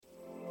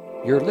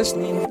You're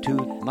listening to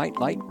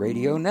Nightlight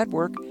Radio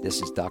Network.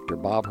 This is Dr.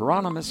 Bob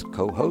Hieronymus,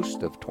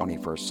 co-host of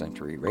 21st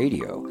Century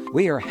Radio.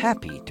 We are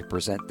happy to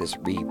present this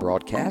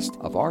rebroadcast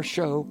of our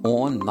show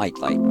on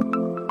Nightlight.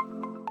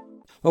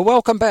 Well,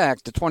 welcome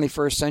back to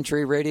 21st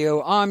Century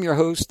Radio. I'm your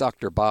host,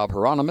 Dr. Bob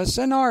Hieronymus,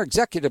 and our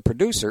executive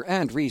producer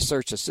and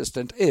research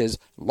assistant is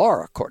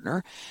Laura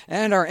Kortner,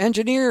 and our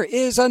engineer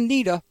is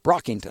Anita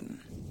Brockington.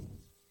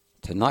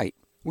 Tonight,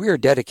 we are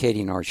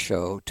dedicating our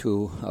show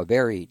to a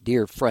very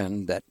dear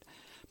friend that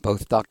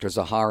both Dr.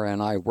 Zahara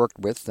and I worked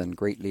with and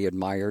greatly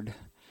admired,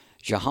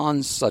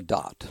 Jahan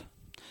Sadat.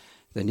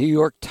 The New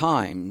York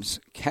Times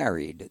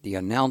carried the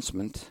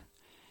announcement,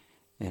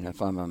 and if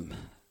I'm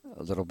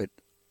a little bit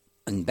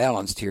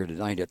unbalanced here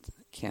tonight, I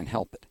can't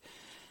help it,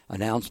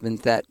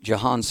 announcement that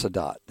Jahan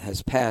Sadat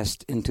has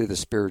passed into the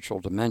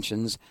spiritual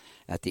dimensions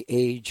at the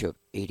age of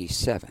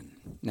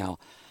 87. Now,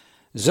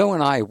 Zoe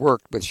and I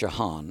worked with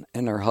Jahan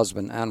and her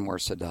husband Anwar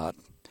Sadat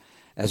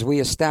as we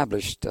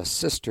established a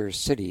sister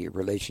city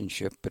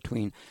relationship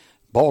between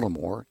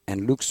Baltimore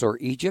and Luxor,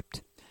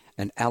 Egypt,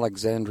 and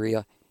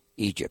Alexandria,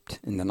 Egypt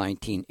in the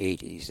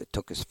 1980s. It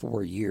took us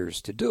 4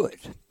 years to do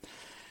it.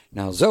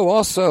 Now, Zoe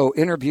also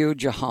interviewed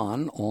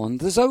Jahan on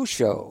The Zoe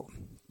Show.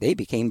 They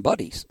became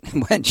buddies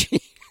when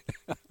she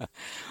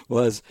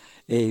was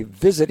a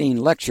visiting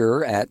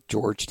lecturer at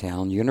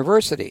Georgetown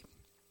University.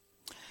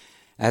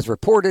 As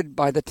reported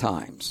by The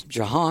Times,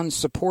 Jahan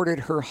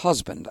supported her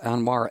husband,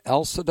 Anwar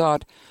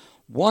el-Sadat,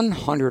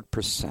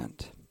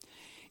 100%,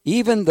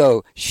 even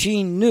though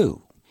she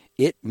knew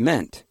it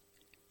meant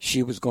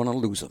she was going to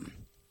lose him.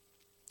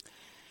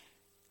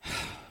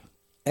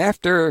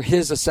 After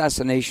his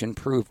assassination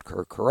proved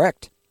her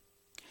correct,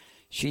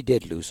 she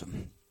did lose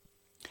him.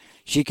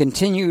 She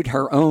continued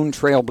her own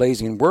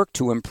trailblazing work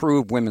to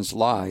improve women's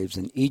lives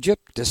in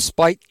Egypt,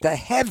 despite the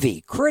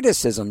heavy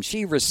criticism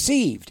she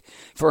received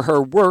for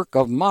her work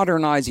of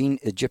modernizing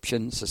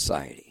Egyptian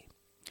society.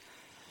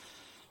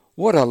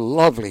 What a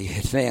lovely,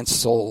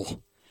 advanced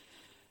soul.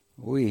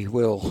 We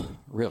will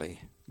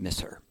really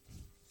miss her.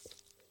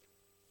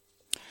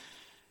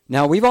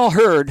 Now, we've all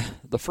heard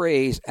the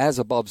phrase, as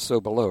above, so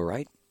below,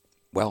 right?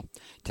 Well,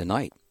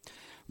 tonight,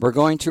 we're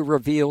going to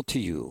reveal to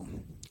you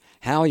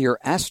how your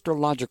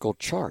astrological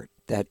chart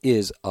that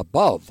is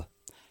above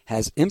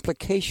has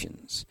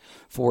implications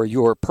for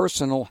your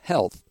personal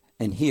health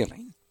and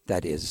healing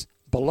that is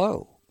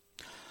below.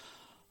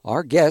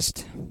 Our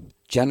guest,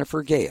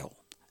 Jennifer Gale,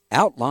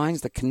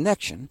 outlines the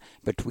connection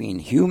between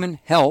human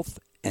health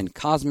and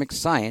cosmic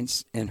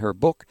science in her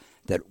book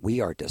that we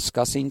are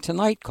discussing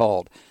tonight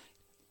called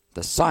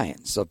The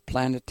Science of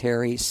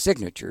Planetary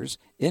Signatures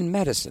in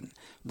Medicine,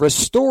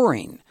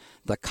 Restoring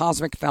the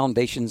Cosmic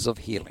Foundations of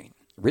Healing,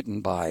 written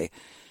by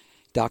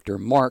Dr.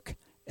 Mark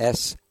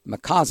S.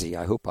 Makazi.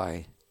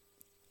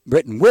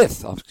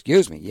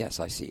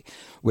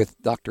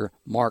 With Dr.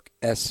 Mark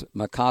S.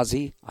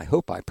 Makazi. I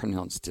hope I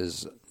pronounced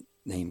his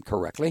name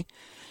correctly.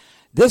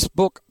 This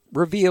book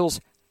reveals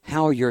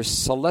how your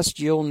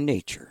celestial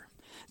nature,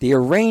 the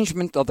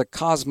arrangement of the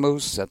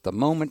cosmos at the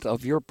moment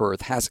of your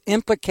birth, has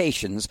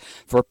implications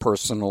for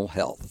personal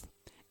health.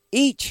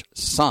 Each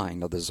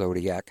sign of the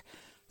zodiac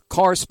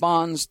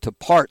corresponds to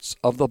parts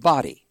of the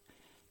body,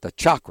 the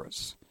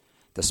chakras,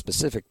 the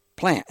specific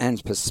plant and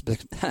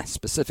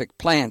specific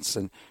plants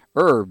and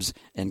herbs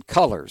and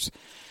colors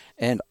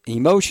and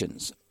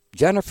emotions.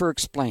 Jennifer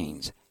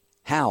explains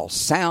how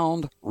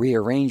sound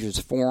rearranges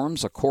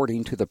forms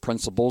according to the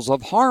principles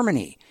of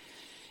harmony,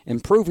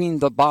 improving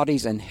the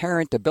body's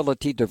inherent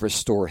ability to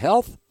restore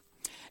health,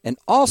 and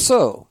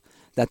also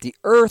that the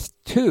earth,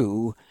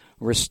 too,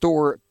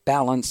 restore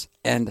balance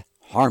and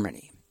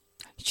harmony.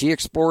 She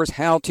explores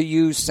how to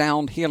use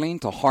sound healing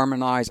to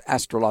harmonize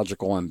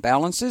astrological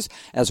imbalances,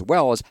 as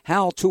well as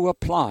how to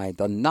apply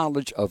the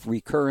knowledge of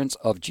recurrence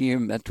of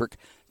geometric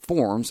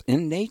forms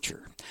in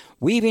nature,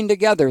 weaving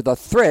together the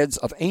threads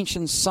of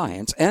ancient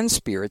science and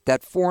spirit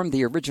that form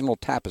the original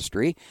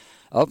tapestry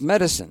of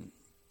medicine.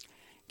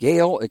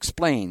 Gale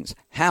explains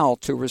how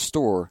to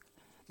restore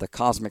the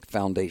cosmic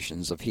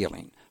foundations of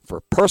healing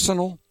for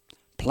personal,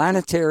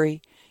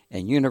 planetary,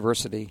 and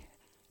universal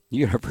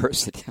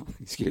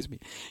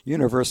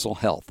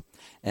health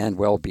and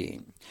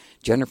well-being.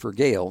 Jennifer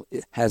Gale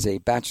has a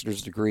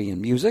bachelor's degree in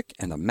music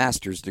and a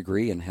master's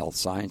degree in health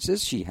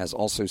sciences. She has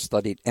also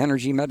studied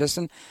energy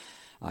medicine.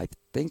 I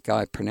think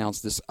I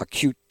pronounced this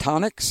acute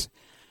tonics,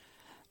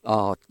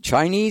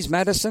 Chinese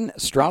medicine,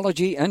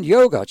 astrology, and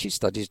yoga. She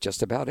studies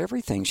just about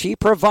everything. She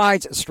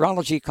provides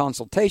astrology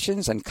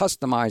consultations and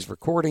customized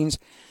recordings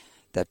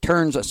that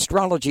turns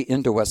astrology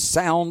into a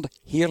sound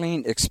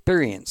healing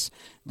experience.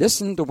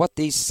 Listen to what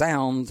these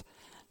sound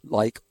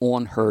like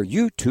on her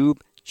YouTube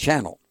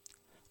channel.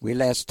 We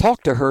last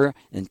talked to her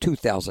in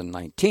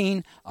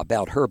 2019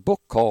 about her book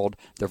called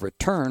The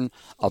Return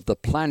of the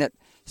Planet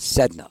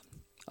Sedna,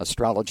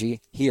 Astrology,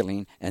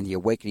 Healing, and the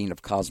Awakening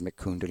of Cosmic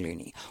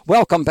Kundalini.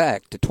 Welcome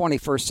back to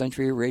 21st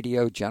Century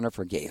Radio,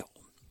 Jennifer Gale.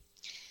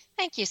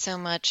 Thank you so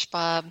much,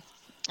 Bob.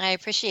 I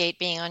appreciate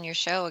being on your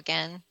show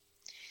again.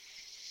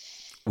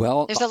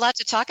 Well, There's a lot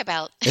to talk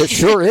about. it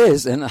sure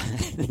is, and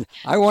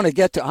I want to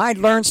get to. I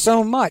learned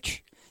so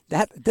much.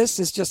 This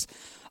is just.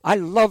 I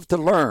love to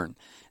learn,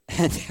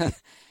 and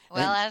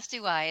Well, and as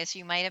do I, as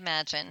you might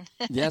imagine.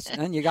 yes,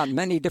 and you got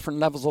many different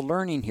levels of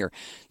learning here.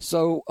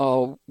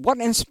 So, what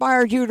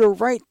inspired you to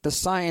write The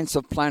Science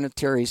of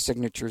Planetary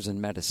Signatures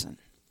in Medicine?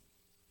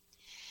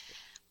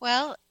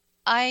 Well,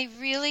 I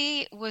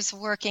really was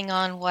working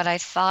on what I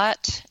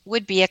thought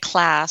would be a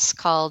class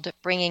called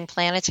Bringing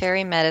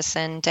Planetary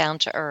Medicine Down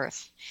to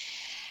Earth.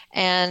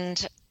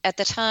 And at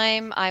the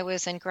time I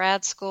was in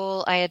grad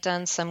school, I had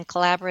done some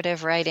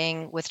collaborative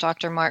writing with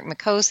Dr. Mark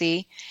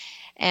McCosey,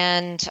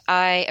 and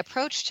I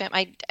approached him.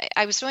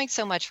 I was doing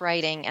so much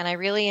writing, and I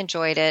really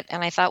enjoyed it.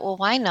 And I thought, well,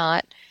 why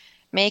not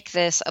make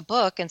this a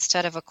book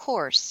instead of a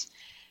course?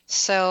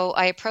 So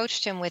I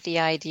approached him with the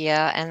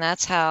idea, and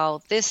that's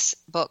how this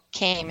book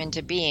came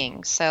into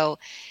being. So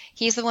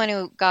he's the one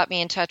who got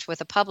me in touch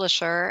with a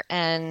publisher,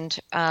 and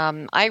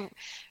I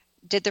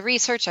did the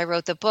research. I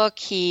wrote the book.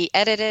 He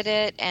edited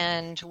it,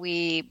 and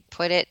we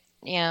put it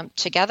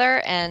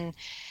together. And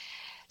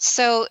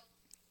so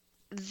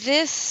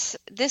this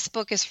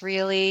book is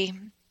really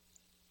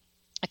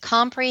a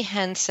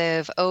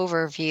comprehensive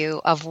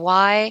overview of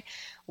why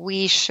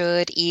we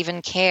should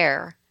even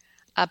care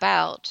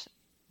about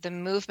the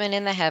movement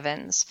in the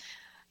heavens.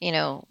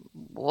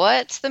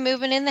 What's the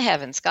movement in the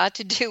heavens got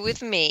to do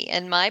with me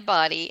and my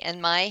body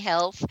and my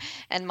health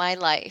and my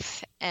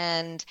life?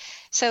 And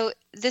so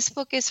this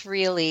book is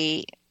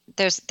really,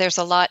 there's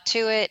a lot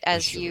to it,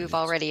 as Sure you've is.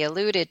 already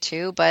alluded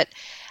to, but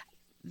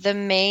the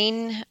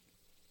main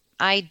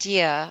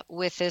idea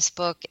with this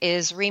book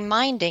is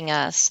reminding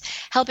us,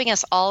 helping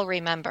us all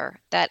remember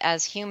that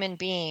as human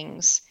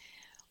beings,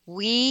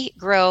 we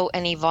grow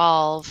and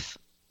evolve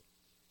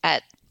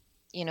at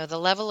the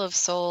level of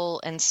soul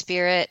and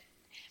spirit,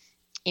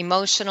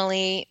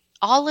 emotionally.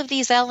 All of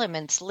these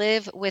elements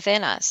live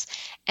within us.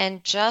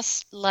 And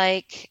just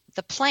like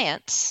the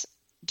plants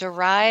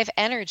derive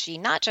energy,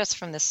 not just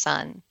from the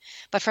sun,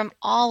 but from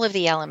all of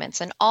the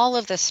elements and all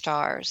of the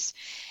stars,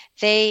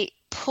 they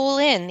pull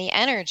in the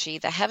energy,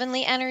 the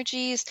heavenly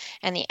energies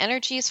and the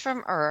energies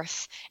from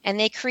Earth, and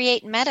they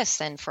create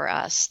medicine for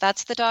us.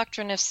 That's the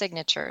doctrine of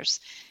signatures,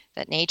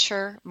 that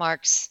nature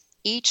marks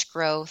each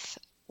growth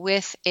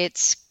with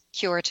its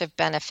curative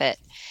benefit.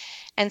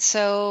 And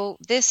so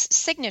this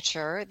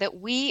signature that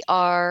we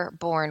are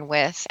born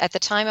with at the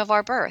time of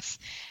our birth,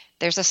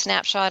 there's a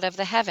snapshot of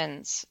the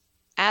heavens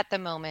at the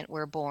moment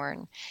we're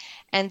born.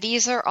 And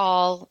these are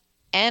all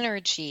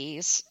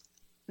energies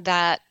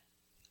that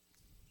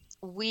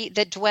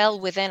dwell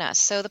within us.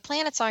 So the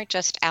planets aren't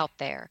just out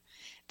there.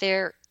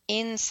 They're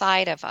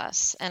inside of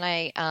us.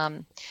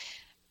 And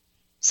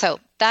so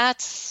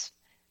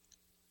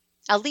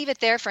I'll leave it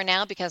there for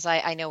now, because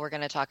I know we're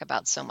going to talk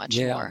about so much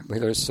more.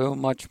 But there's so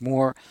much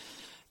more.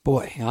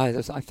 Boy,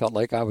 I felt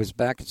like I was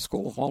back at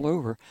school all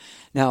over.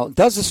 Now,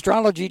 does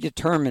astrology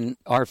determine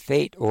our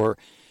fate, or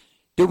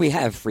do we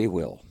have free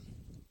will?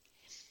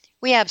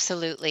 We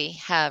absolutely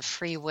have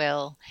free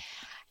will,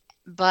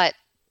 but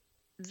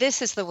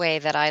this is the way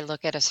that I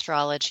look at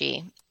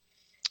astrology.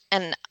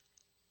 And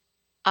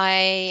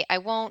I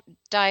won't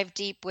dive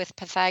deep with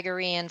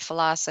Pythagorean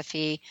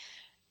philosophy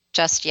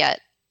just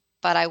yet,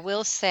 but I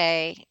will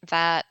say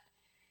that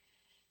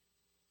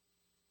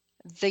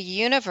the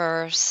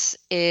universe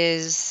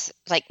is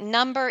like,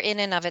 number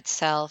in and of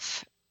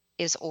itself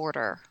is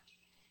order.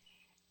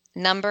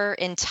 Number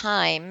in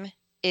time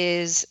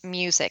is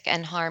music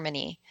and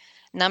harmony.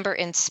 Number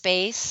in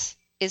space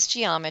is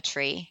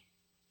geometry.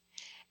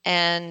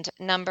 And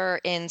number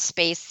in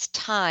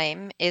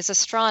space-time is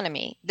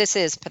astronomy. This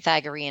is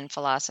Pythagorean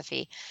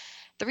philosophy.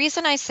 The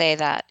reason I say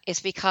that is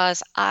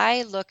because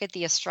I look at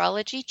the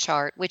astrology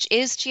chart, which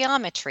is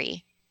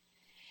geometry,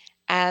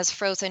 as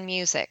frozen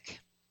music.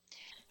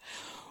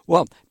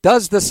 Well,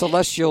 does the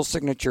celestial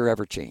signature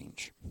ever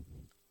change?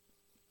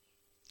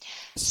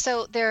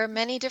 So there are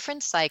many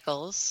different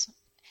cycles.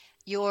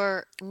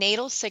 Your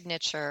natal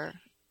signature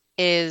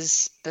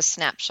is the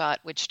snapshot,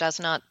 which does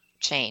not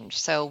change.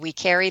 So we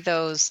carry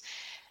that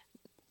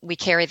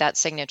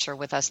signature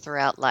with us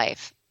throughout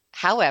life.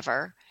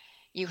 However,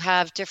 you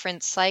have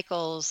different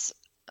cycles.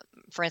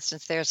 For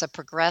instance, there's a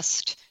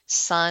progressed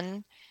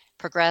sun,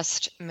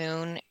 progressed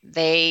moon.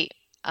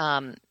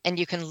 And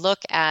you can look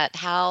at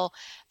how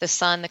the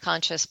sun, the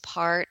conscious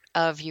part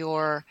of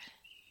your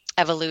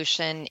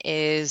evolution,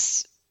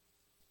 is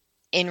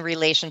in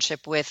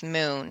relationship with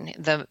moon,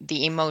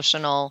 the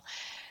emotional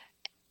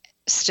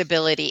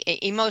stability,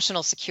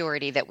 emotional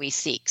security that we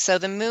seek. So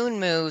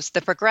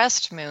the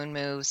progressed moon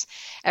moves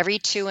every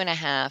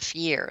 2.5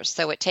 years.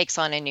 So it takes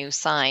on a new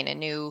sign, a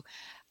new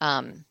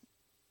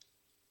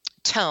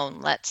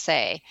tone, let's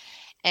say.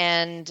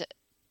 And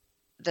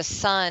the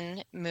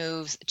sun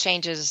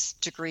changes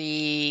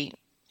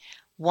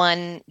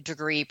 1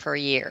 degree per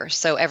year.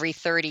 So every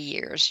 30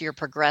 years, your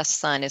progressed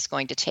sun is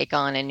going to take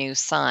on a new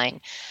sign.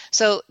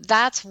 So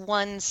that's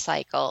one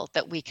cycle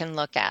that we can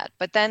look at.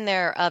 But then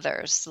there are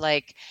others,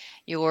 like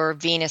your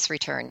Venus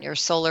return, your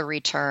solar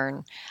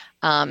return.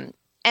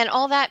 And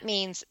all that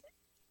means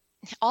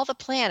all the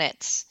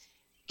planets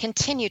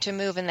continue to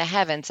move in the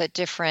heavens at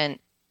different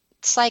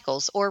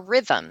cycles or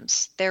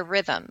rhythms. They're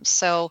rhythms.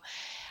 So,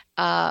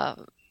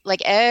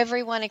 like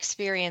everyone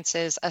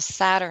experiences a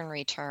Saturn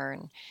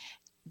return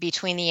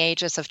between the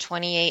ages of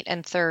 28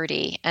 and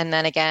 30, and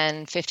then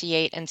again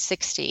 58 and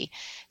 60.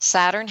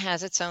 Saturn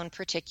has its own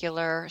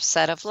particular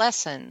set of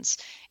lessons.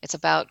 It's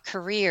about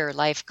career,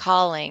 life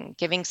calling,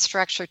 giving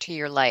structure to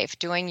your life,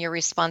 doing your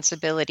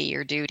responsibility,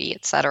 your duty,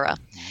 etc.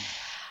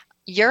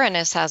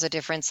 Uranus has a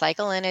different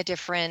cycle and a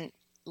different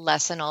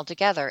lesson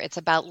altogether. It's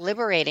about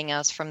liberating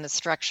us from the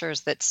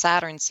structures that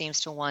Saturn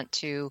seems to want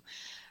to,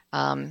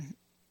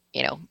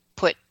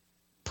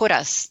 put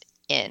us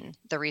in,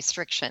 the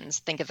restrictions.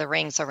 Think of the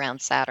rings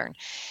around Saturn.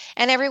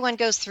 And everyone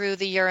goes through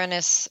the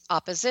Uranus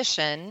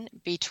opposition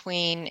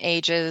between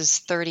ages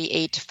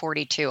 38 to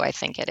 42, I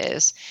think it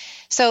is.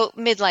 So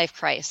midlife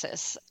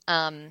crisis.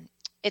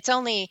 It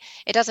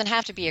doesn't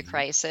have to be a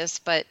crisis,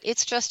 but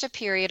it's just a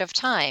period of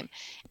time.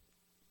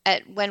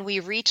 When we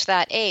reach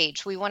that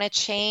age, we want to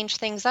change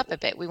things up a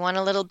bit. We want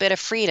a little bit of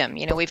freedom.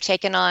 We've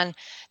taken on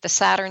the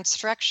Saturn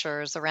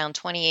structures around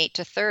 28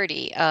 to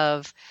 30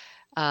 of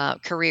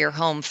career,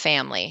 home,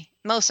 family.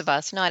 Most of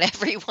us, not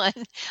everyone,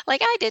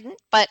 like I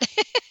didn't, but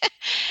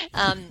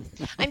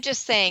I'm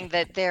just saying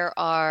that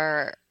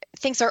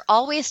things are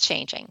always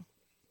changing.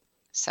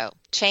 So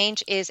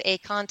change is a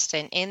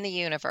constant in the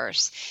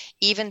universe,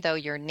 even though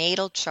your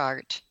natal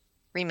chart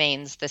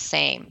remains the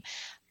same.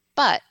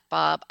 But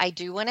Bob, I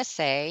do want to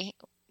say,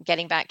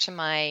 getting back to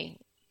my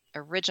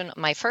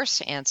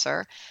first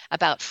answer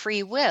about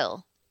free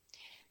will,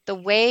 the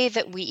way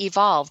that we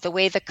evolve, the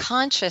way the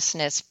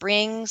consciousness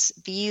brings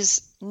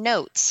these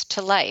notes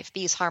to life,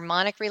 these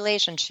harmonic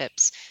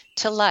relationships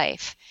to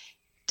life,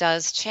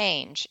 does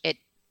change. It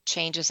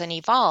changes and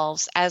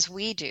evolves as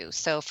we do.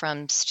 So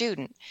from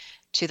student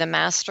to the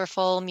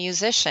masterful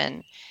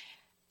musician,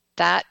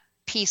 that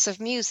piece of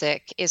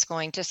music is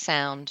going to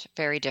sound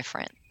very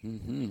different.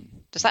 Mm-hmm.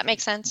 Does that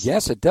make sense?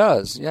 Yes, it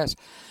does. Yes.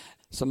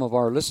 Some of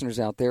our listeners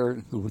out there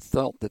who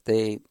felt that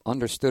they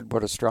understood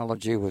what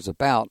astrology was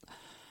about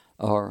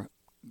are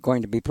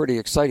going to be pretty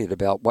excited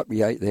about what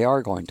they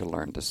are going to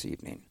learn this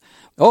evening.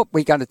 Oh,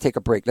 we got to take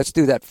a break. Let's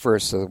do that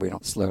first so that we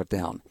don't slow it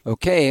down.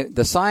 Okay,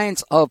 the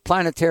science of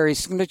planetary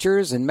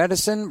signatures in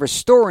medicine,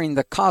 restoring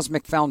the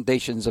cosmic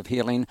foundations of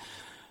healing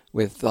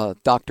with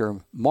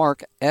Dr.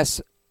 Mark S.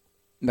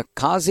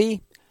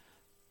 McCausey,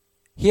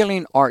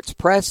 Healing Arts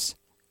Press,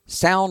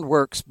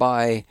 Soundworks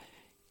by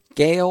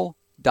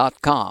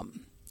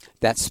Gale.com.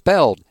 That's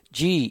spelled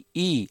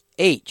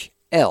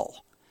G-E-H-L.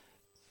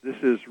 This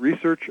is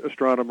research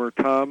astronomer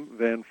Tom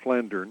Van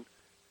Flandern,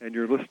 and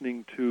you're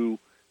listening to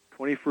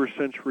 21st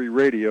Century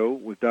Radio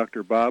with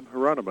Dr. Bob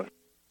Hieronymus.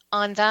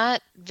 On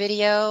that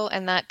video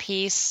and that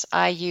piece,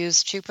 I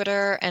used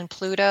Jupiter and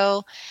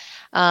Pluto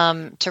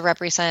to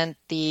represent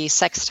the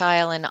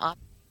sextile and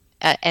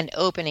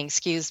opening,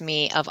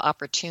 of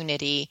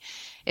opportunity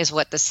is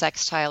what the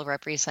sextile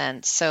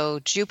represents.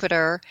 So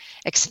Jupiter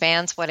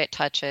expands what it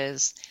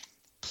touches.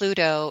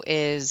 Pluto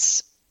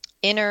is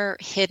inner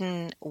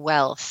hidden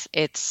wealth.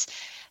 It's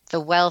the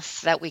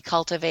wealth that we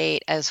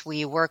cultivate as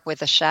we work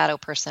with a shadow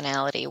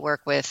personality,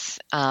 work with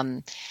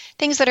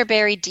things that are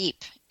buried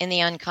deep in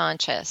the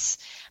unconscious.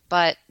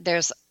 But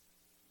it's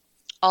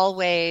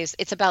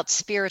about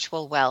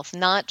spiritual wealth,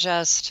 not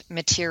just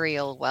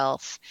material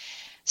wealth.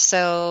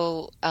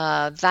 So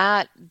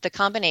the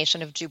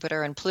combination of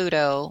Jupiter and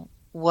Pluto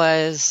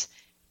was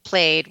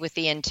played with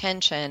the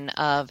intention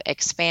of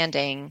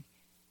expanding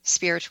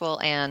spiritual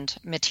and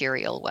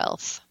material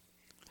wealth.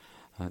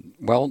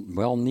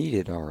 Well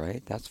needed, all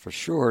right, that's for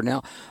sure.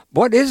 Now,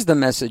 what is the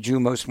message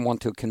you most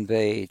want to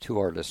convey to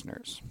our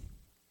listeners?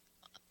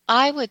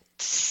 I would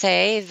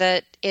say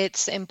that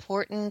it's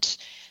important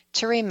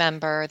to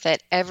remember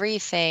that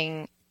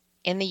everything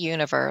in the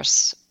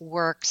universe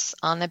works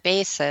on the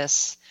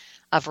basis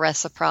of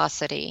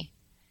reciprocity.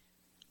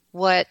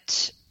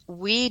 What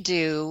we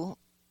do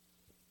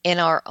in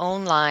our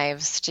own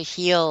lives to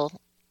heal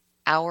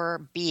our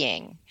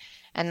being,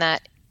 and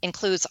that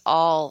includes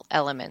all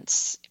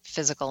elements,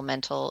 physical,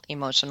 mental,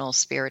 emotional,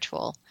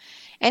 spiritual.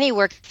 Any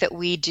work that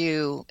we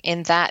do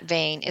in that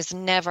vein is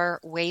never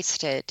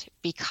wasted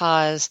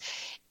because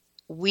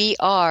we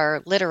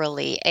are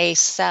literally a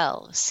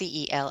cell,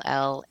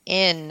 C-E-L-L,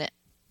 in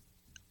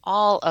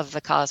all of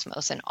the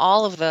cosmos and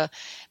all of the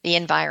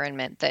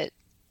environment that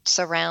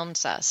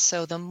surrounds us.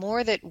 So the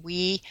more that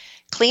we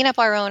clean up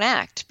our own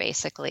act,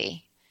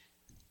 basically,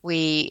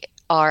 we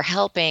are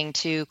helping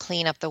to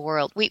clean up the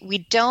world.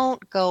 We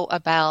don't go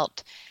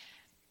about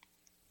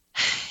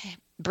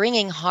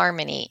bringing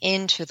harmony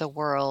into the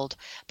world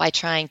by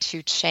trying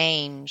to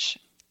change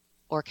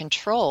or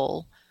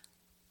control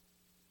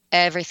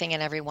everything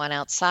and everyone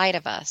outside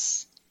of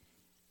us.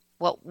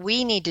 What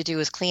we need to do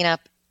is clean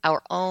up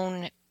our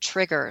own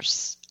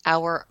triggers,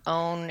 our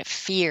own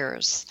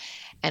fears.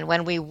 And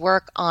when we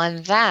work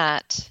on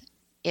that,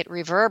 it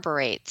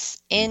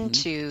reverberates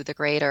into the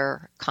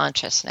greater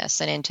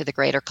consciousness and into the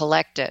greater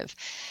collective.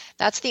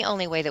 That's the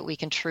only way that we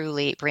can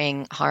truly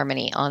bring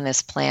harmony on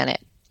this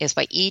planet, is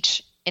by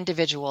each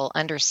individual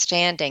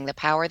understanding the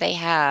power they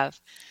have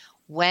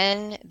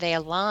when they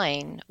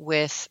align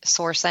with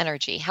source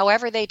energy,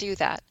 however they do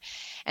that.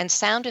 And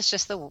sound is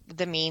just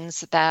the means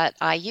that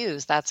I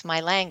use. That's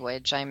my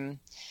language. And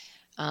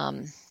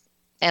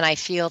I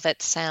feel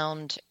that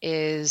sound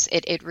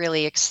it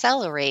really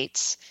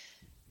accelerates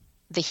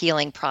the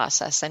healing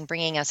process and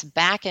bringing us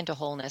back into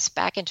wholeness,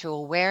 back into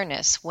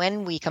awareness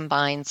when we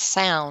combine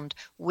sound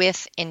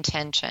with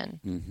intention.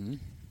 Mm-hmm.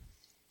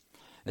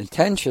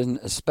 Intention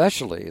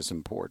especially is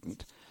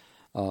important,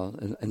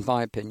 in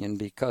my opinion,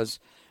 because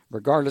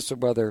regardless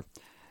of whether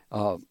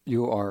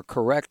you are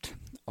correct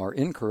or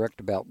incorrect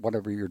about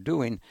whatever you're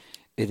doing,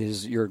 it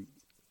is your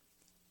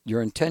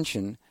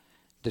intention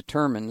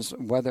determines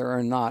whether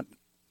or not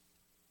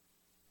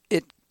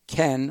it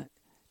can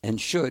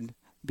and should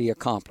be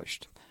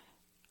accomplished.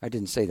 I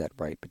didn't say that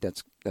right, but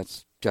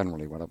that's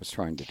generally what I was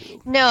trying to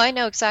do. No, I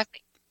know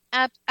exactly.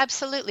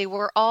 Absolutely.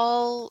 We're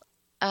all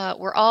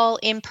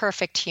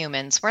imperfect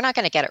humans. We're not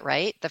going to get it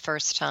right the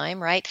first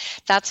time, right?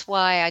 That's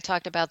why I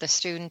talked about the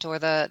student or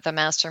the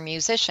master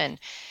musician,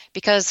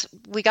 because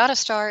we got to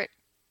start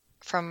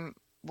from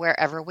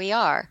wherever we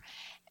are,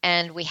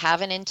 and we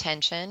have an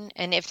intention.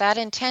 And if that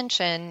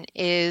intention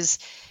is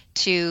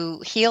to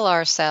heal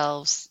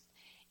ourselves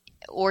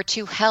or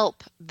to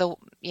help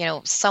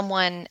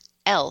someone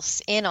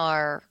else in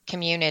our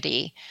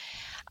community,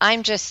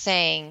 I'm just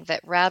saying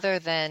that rather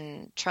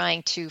than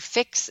trying to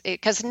fix it,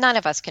 because none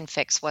of us can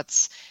fix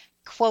what's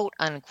quote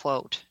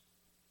unquote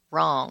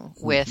wrong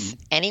with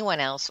anyone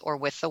else or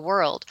with the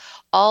world.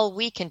 All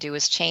we can do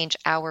is change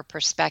our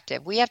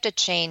perspective. We have to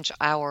change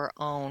our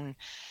own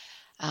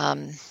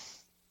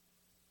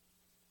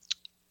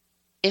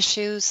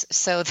issues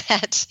so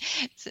that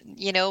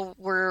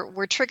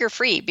we're trigger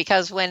free,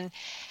 because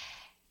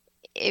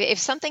if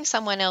something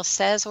someone else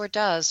says or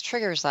does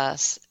triggers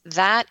us,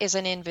 that is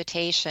an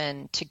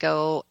invitation to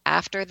go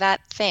after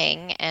that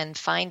thing and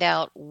find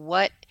out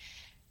what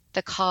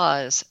the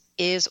cause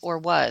is or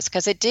was,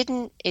 because it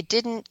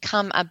didn't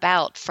come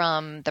about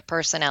from the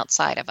person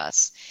outside of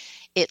us.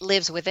 It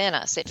lives within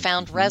us. It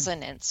found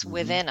resonance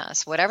within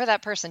us. Whatever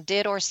that person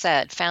did or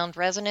said found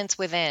resonance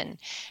within,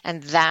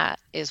 and that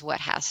is what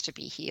has to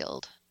be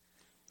healed.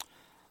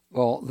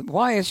 Well,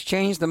 why is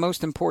change the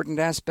most important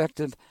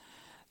aspect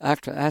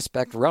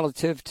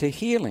relative to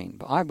healing?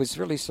 I was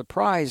really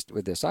surprised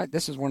with this.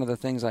 This is one of the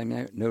things I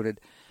noted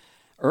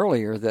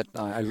earlier, that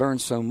I learned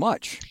so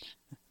much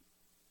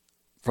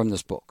from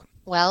this book.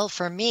 Well,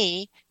 for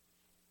me,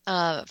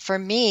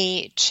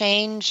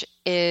 change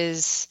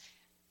is,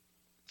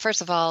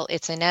 first of all,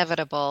 it's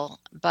inevitable,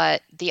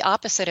 but the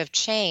opposite of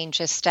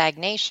change is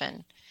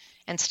stagnation.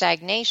 And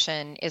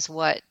stagnation is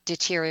what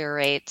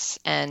deteriorates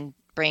and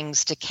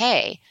brings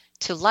decay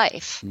to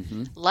life.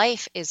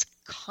 Life is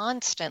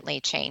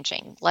constantly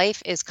changing.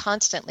 Life is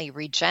constantly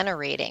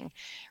regenerating,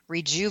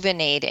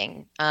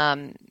 rejuvenating,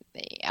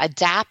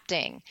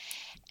 adapting.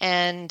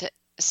 And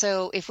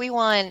so if we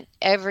want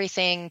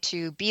everything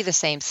to be the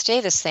same, stay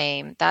the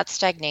same, that's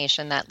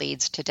stagnation that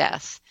leads to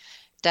death.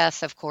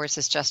 Death, of course,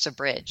 is just a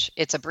bridge.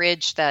 It's a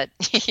bridge that,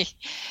 it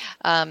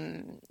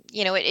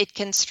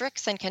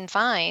constricts and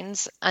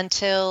confines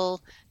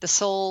until the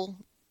soul,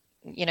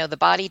 the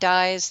body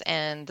dies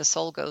and the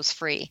soul goes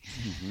free.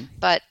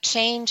 But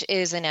change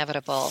is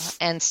inevitable.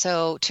 And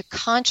so to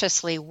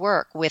consciously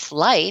work with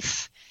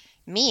life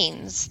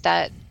means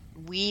that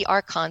we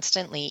are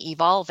constantly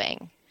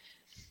evolving.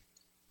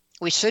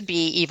 We should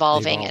be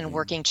evolving and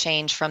working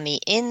change from the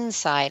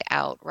inside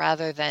out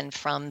rather than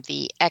from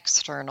the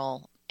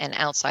external and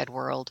outside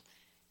world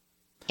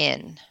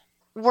in.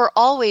 We're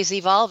always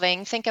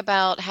evolving. Think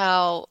about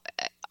how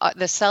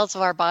the cells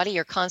of our body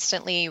are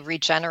constantly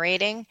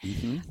regenerating.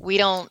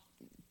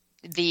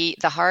 The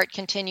heart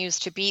continues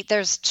to beat.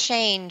 There's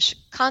change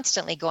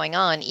constantly going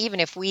on,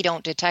 even if we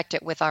don't detect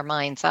it with our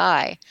mind's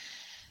eye.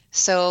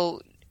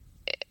 So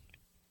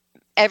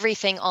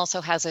everything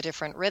also has a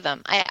different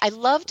rhythm. I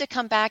love to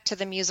come back to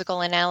the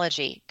musical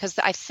analogy, because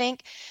I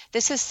think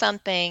this is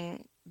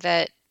something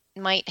that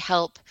might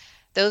help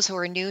those who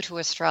are new to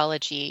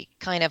astrology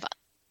kind of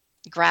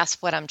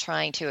grasp what I'm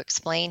trying to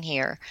explain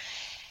here.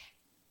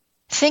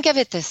 Think of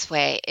it this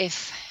way.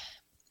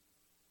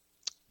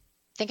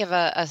 Think of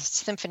a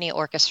symphony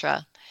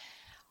orchestra.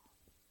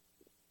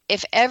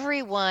 If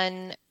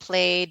everyone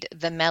played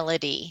the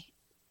melody,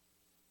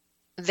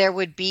 there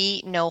would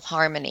be no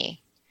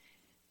harmony.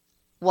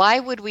 Why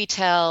would we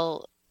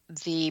tell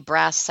the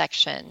brass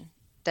section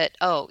that,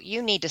 oh,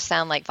 you need to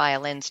sound like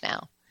violins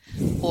now?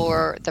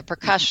 Or the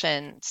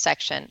percussion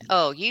section,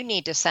 oh, you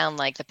need to sound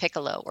like the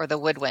piccolo or the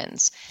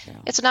woodwinds. Yeah.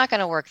 It's not going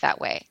to work that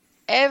way.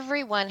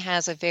 Everyone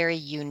has a very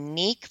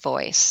unique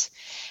voice.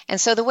 And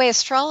so the way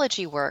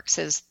astrology works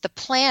is the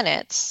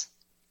planets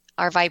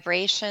are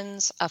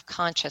vibrations of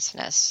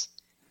consciousness.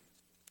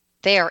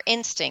 They are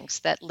instincts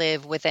that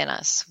live within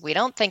us. We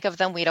don't think of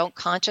them. We don't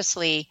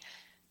consciously,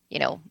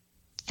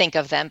 think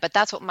of them, but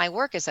that's what my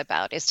work is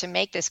about, is to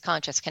make this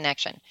conscious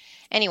connection.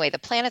 Anyway, the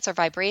planets are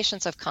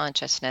vibrations of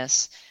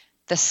consciousness.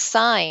 The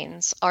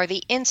signs are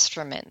the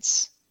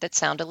instruments that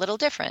sound a little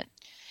different.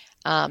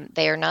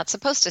 They are not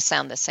supposed to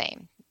sound the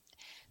same.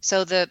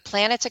 So the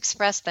planets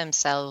express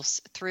themselves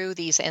through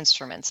these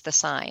instruments, the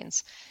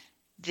signs.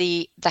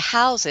 The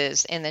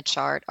houses in the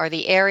chart are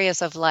the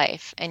areas of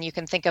life, and you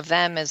can think of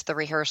them as the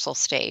rehearsal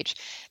stage.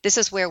 This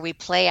is where we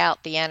play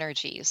out the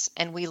energies,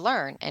 and we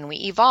learn and we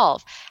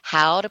evolve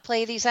how to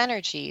play these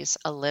energies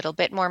a little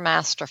bit more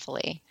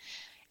masterfully.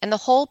 And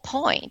the whole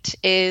point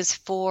is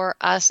for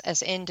us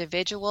as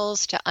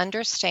individuals to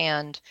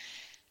understand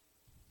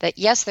that,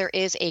 yes, there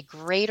is a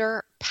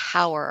greater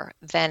power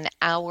than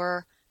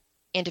our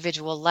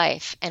individual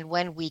life. And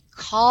when we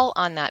call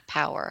on that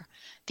power,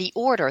 the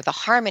order, the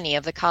harmony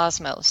of the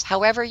cosmos,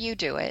 however you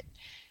do it,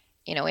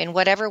 in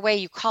whatever way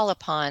you call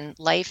upon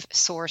life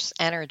source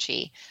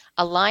energy,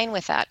 align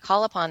with that,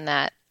 call upon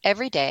that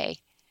every day,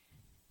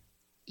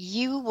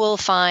 you will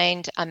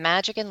find a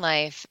magic in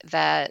life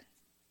that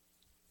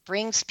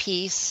brings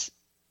peace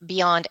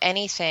beyond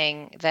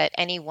anything that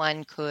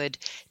anyone could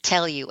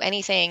tell you,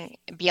 anything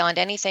beyond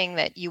anything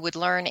that you would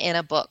learn in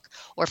a book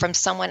or from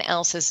someone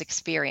else's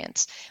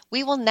experience.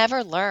 We will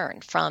never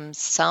learn from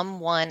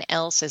someone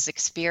else's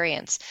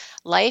experience.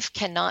 Life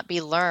cannot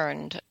be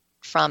learned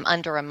from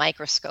under a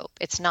microscope.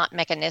 It's not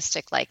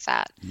mechanistic like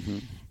that. Mm-hmm.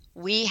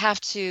 We have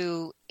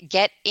to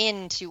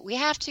we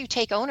have to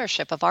take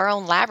ownership of our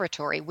own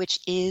laboratory, which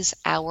is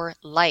our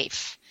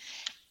life,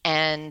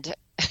 and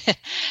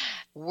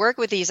work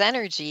with these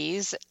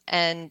energies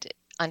and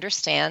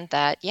understand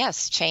that,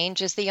 yes,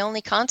 change is the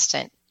only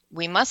constant.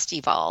 We must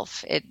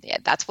evolve.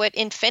 That's what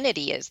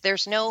infinity is.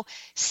 There's no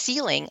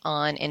ceiling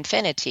on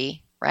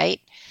infinity,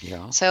 right?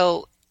 Yeah.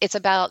 So it's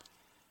about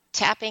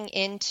tapping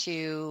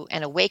into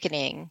and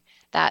awakening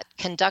that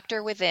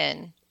conductor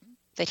within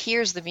that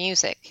hears the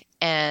music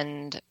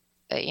and,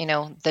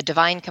 the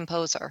divine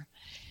composer,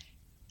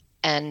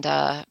 and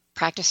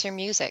practice your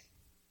music.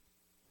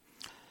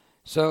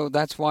 So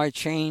that's why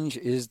change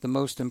is the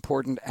most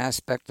important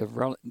aspect of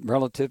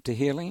relative to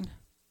healing?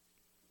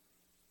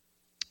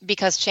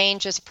 Because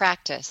change is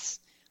practice.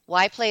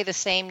 Why play the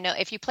same note?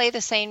 If you play the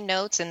same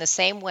notes in the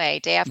same way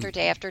day after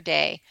day after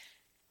day,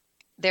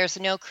 there's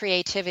no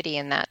creativity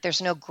in that.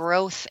 There's no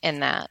growth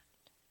in that.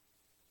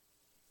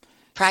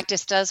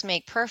 Practice does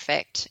make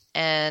perfect.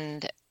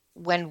 And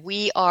when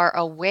we are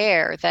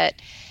aware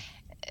that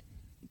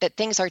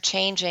things are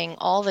changing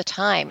all the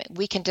time,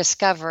 we can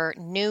discover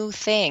new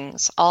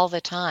things all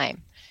the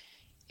time.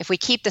 If we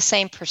keep the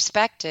same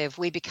perspective,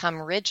 we become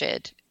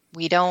rigid.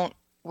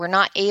 We're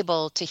not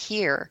able to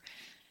hear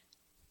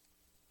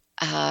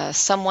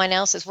someone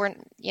else's. We're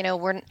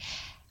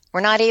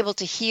not able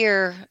to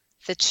hear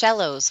the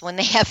cellos when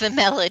they have the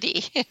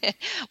melody.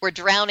 We're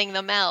drowning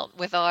them out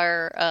with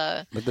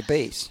with the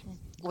bass,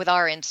 with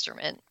our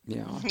instrument.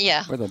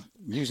 Yeah.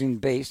 Using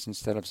bass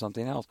instead of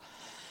something else.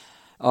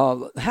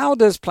 How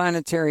does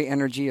planetary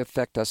energy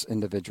affect us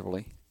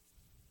individually?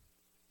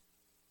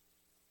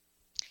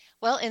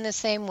 Well, in the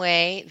same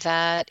way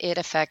that it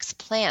affects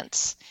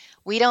plants.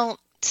 We don't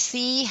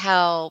see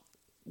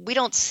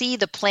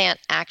the plant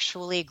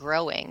actually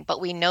growing,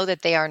 but we know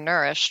that they are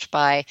nourished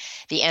by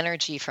the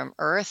energy from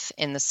Earth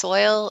in the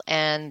soil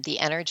and the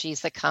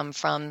energies that come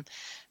from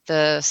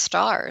the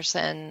stars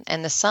and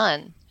the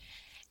sun.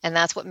 And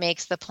that's what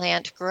makes the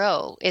plant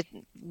grow.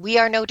 We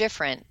are no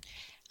different.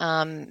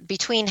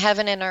 Between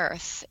heaven and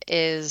earth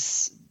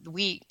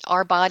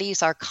our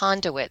bodies are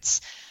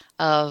conduits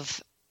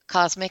of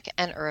cosmic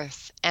and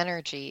earth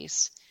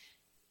energies.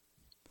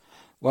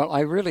 Well,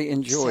 I really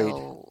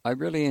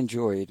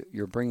enjoyed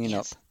your bringing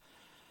up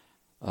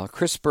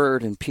Chris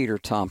Bird and Peter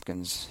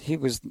Tompkins. He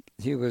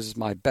was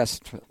my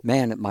best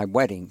man at my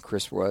wedding.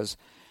 Chris was,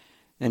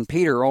 and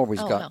Peter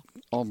always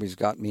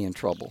got me in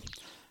trouble.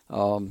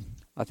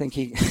 I think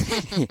he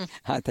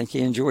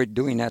enjoyed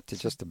doing that to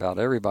just about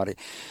everybody.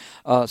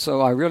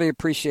 So I really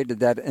appreciated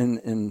that,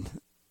 and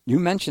you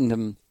mentioned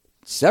him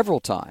several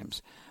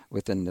times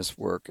within this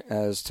work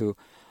as to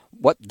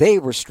what they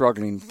were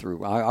struggling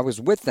through. I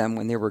was with them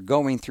when they were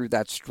going through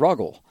that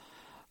struggle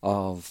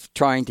of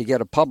trying to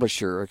get a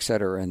publisher, et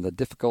cetera, and the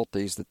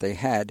difficulties that they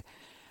had,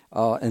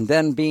 and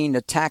then being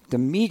attacked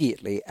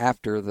immediately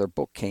after their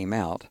book came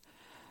out,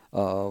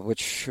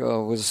 which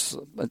was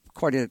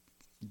quite a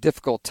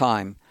difficult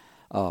time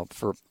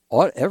for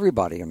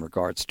everybody in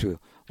regards to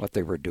what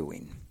they were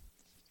doing.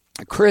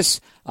 Chris,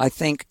 I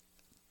think,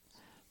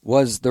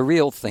 was the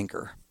real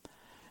thinker,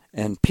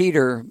 and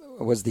Peter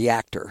was the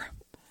actor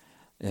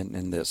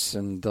in this,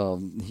 and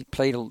he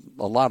played a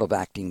lot of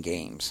acting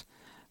games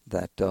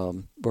that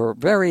were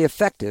very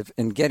effective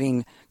in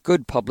getting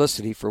good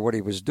publicity for what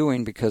he was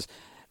doing, because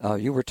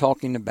you were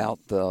talking about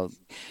the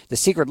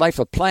Secret Life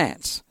of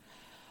Plants,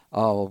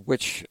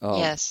 which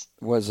yes,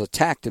 was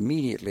attacked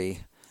immediately.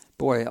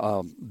 Boy,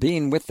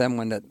 being with them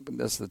when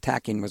this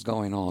attacking was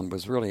going on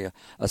was really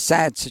a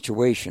sad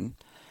situation,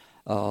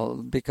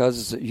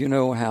 because you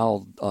know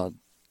how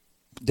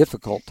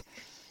difficult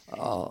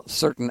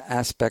certain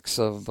aspects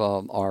of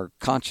our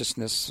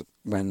consciousness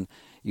when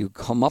you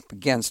come up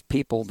against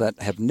people that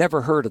have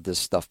never heard of this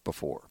stuff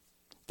before.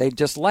 They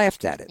just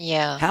laughed at it.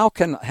 Yeah. How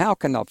can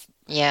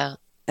Yeah.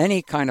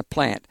 any kind of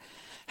plant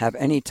have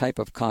any type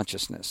of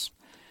consciousness?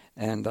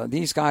 And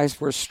these guys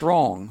were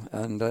strong,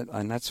 and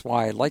that's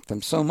why I like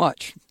them so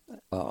much.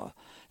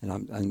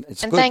 And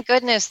it's And good. thank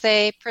goodness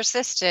they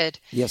persisted.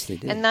 Yes, they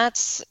did. And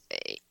that's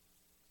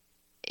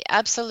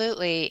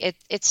absolutely,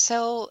 it's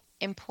so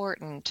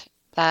important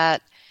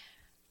that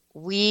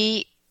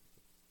we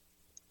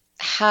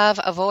have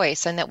a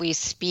voice and that we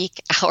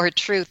speak our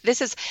truth.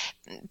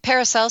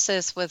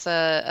 Paracelsus was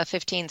a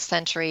 15th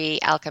century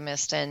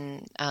alchemist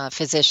and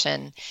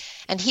physician,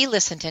 and he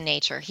listened to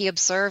nature. He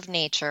observed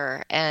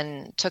nature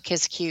and took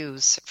his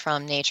cues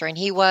from nature. And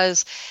he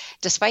was,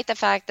 despite the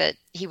fact that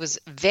he was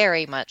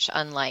very much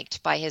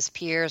unliked by his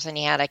peers and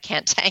he had a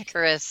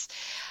cantankerous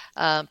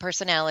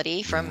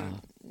personality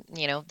from,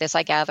 this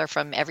I gather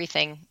from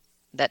everything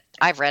that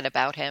I've read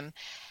about him,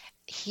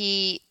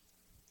 he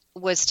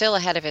was still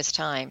ahead of his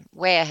time,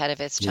 way ahead of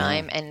his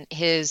time, and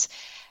his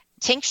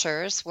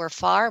tinctures were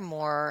far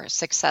more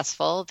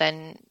successful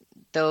than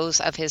those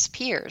of his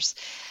peers.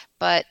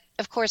 But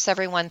of course,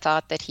 everyone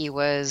thought that he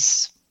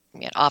was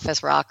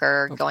office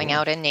rocker, going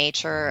out in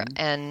nature,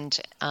 and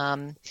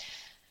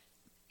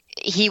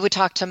he would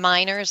talk to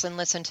miners and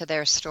listen to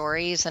their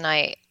stories. And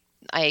I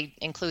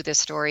include this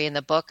story in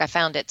the book. I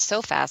found it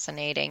so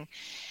fascinating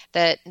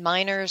that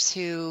miners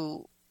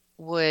who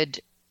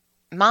would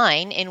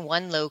mine in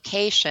one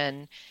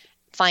location,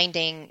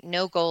 finding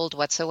no gold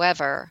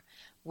whatsoever,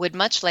 would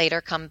much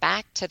later come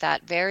back to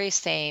that very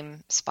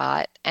same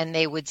spot and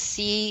they would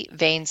see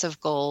veins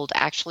of gold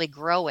actually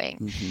growing.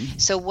 Mm-hmm.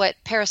 So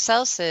what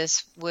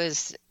Paracelsus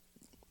was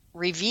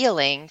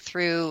revealing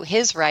through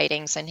his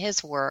writings and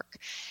his work,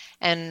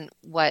 and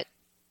what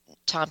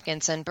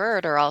Tompkins and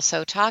Bird are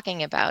also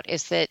talking about,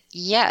 is that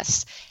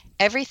yes,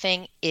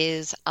 everything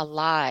is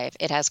alive.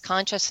 It has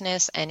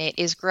consciousness and it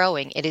is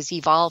growing. It is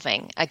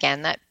evolving.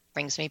 Again, that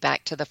brings me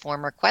back to the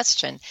former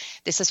question.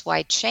 This is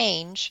why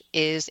change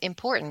is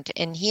important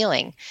in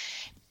healing.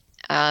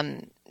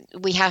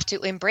 We have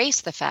to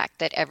embrace the fact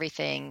that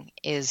everything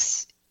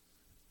is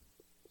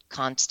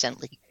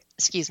constantly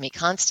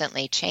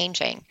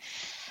changing.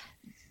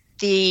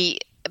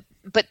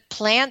 But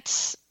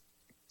plants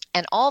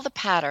and all the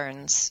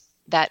patterns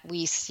that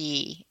we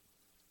see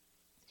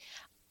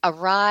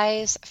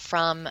arise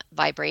from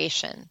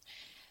vibration.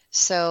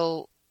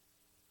 So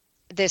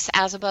this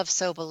as above,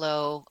 so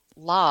below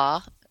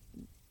law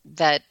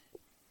that,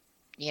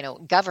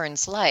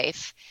 governs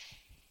life,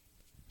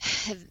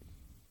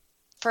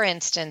 for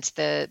instance,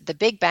 the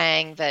Big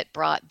Bang that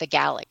brought the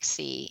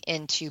galaxy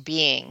into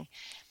being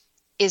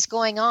is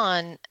going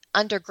on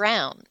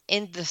underground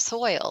in the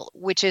soil,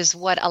 which is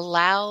what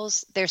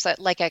allows, there's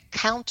like a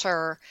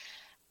counter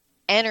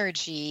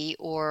energy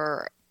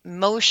or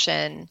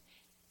motion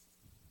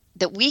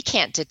that we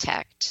can't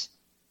detect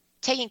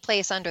taking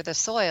place under the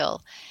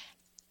soil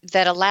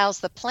that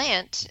allows the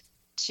plant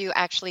to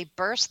actually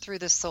burst through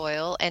the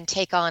soil and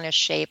take on a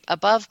shape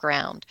above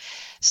ground.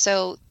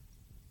 So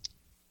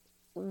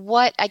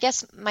what I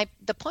guess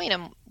the point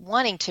I'm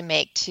wanting to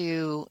make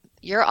to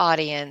your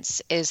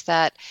audience is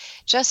that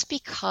just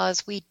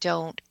because we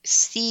don't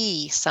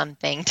see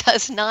something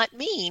does not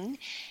mean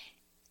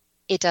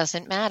it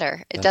doesn't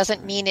matter. It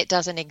doesn't mean it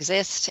doesn't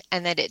exist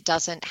and that it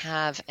doesn't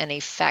have an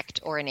effect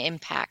or an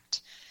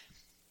impact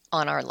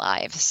on our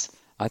lives.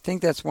 I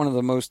think that's one of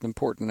the most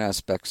important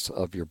aspects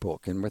of your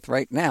book. And with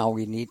right now,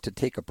 we need to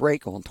take a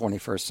break on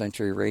 21st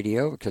Century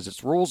Radio because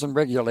it's rules and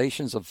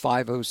regulations of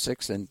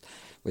 506. And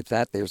with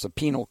that, there's a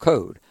penal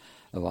code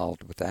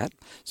involved with that.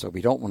 So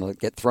we don't want to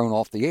get thrown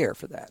off the air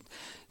for that.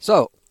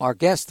 So our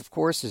guest, of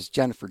course, is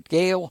Jennifer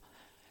Gale,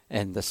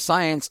 and the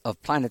Science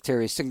of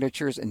Planetary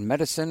Signatures in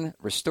Medicine,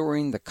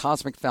 Restoring the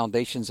Cosmic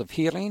Foundations of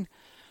Healing,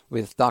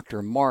 with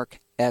Dr.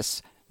 Mark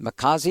S.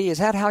 Makazi. Is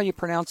that how you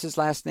pronounce his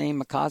last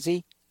name,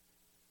 Makazi?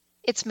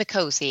 It's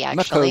Mikosi,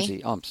 actually.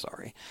 Mikosi, I'm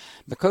sorry.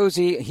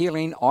 Mikosi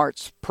Healing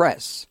Arts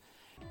Press.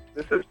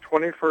 This is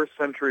 21st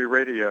Century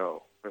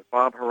Radio with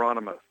Bob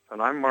Hieronymus,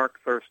 and I'm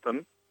Mark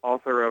Thurston,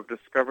 author of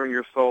Discovering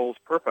Your Soul's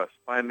Purpose,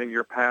 Finding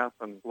Your Path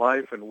in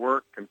Life and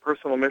Work and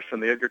Personal Mission,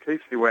 the Edgar Cayce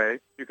Way.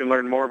 You can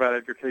learn more about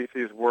Edgar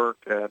Cayce's work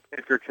at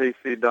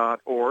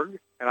edgarcayce.org.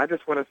 And I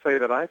just want to say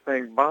that I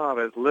think Bob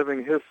is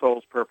living his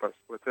soul's purpose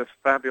with this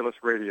fabulous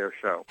radio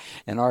show.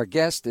 And our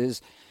guest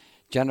is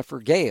Jennifer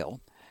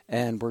Gale,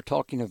 and we're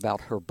talking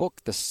about her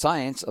book, The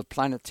Science of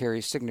Planetary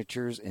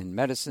Signatures in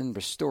Medicine,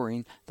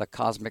 Restoring the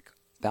Cosmic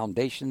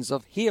Foundations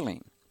of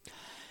Healing.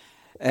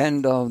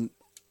 And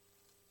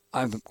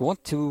I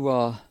want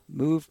to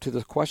move to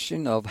the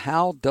question of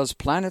how does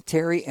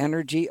planetary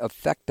energy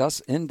affect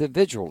us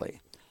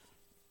individually?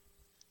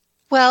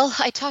 Well,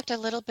 I talked a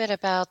little bit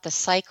about the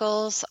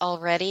cycles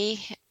already.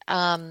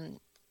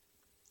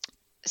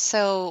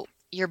 So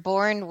you're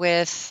born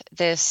with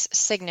this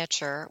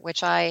signature,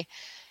 which I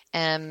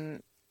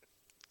am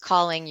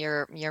calling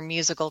your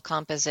musical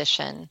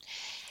composition.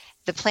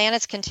 the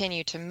planets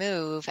continue to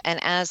move, and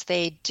as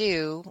they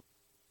do,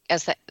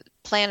 as the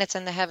planets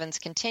in the heavens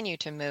continue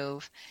to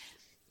move,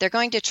 they're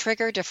going to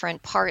trigger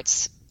different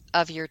parts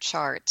of your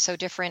chart, so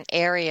different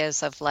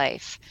areas of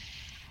life.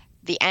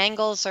 The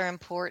angles are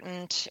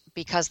important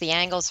because the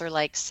angles are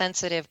like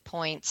sensitive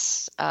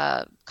points,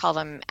 call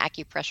them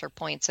acupressure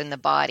points in the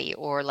body,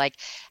 or like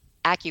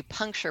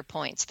acupuncture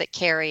points that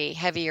carry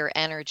heavier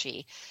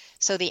energy.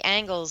 So the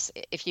angles,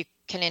 if you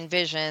can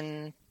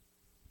envision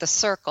the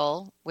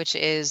circle, which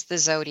is the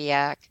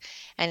zodiac,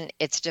 and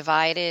it's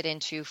divided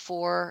into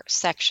 4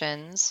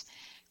 sections,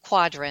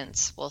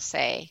 quadrants, we'll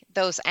say.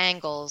 Those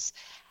angles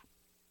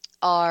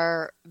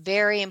are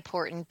very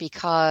important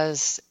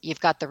because you've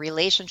got the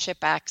relationship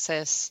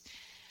axis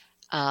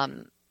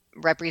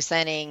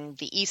representing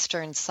the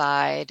eastern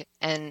side.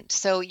 And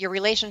so your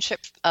relationship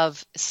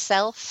of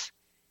self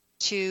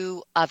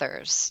to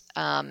others.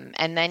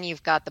 And then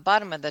you've got the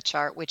bottom of the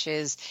chart, which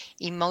is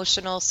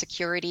emotional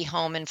security,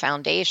 home, and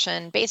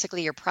foundation,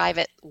 basically your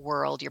private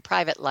world, your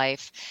private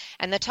life.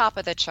 And the top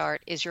of the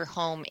chart is your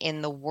home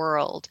in the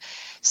world.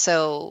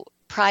 So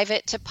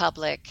private to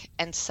public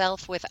and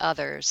self with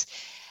others.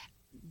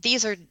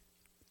 These are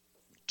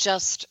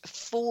just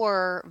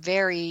 4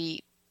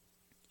 very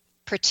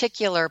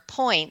particular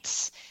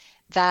points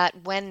that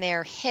when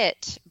they're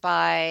hit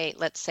by,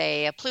 let's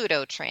say, a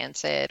Pluto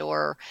transit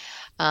or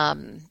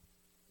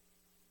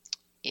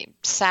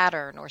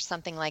Saturn or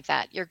something like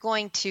that, you're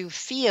going to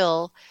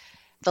feel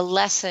the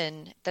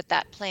lesson that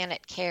that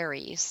planet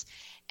carries.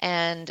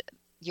 And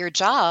your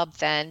job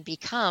then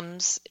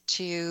becomes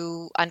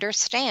to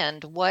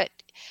understand what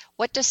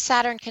does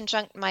Saturn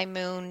conjunct my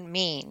moon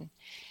mean?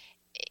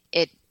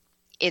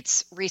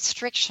 It's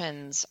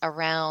restrictions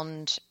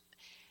around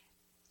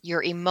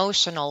your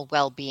emotional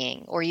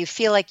well-being, or you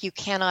feel like you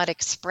cannot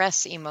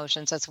express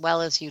emotions as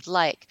well as you'd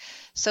like.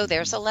 So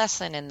there's a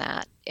lesson in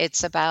that.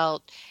 It's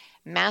about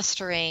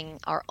mastering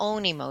our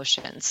own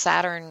emotions.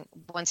 Saturn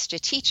wants to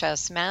teach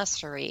us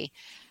mastery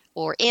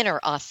or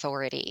inner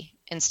authority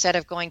instead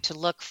of going to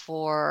look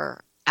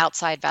for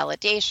outside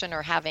validation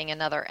or having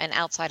an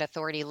outside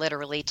authority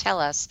literally tell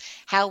us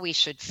how we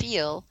should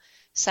feel.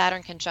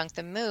 Saturn conjunct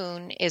the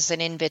moon is an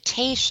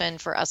invitation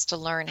for us to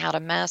learn how to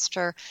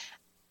master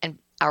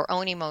our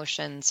own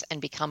emotions and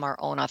become our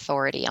own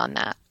authority on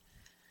that.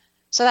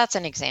 So that's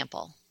an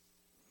example.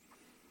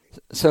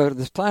 So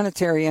this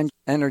planetary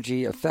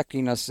energy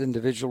affecting us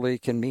individually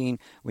can mean,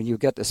 when you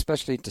get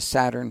especially to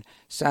Saturn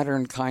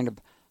kind of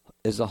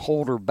is a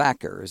holder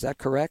backer. Is that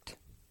correct?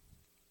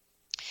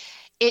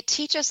 It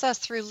teaches us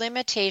through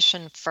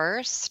limitation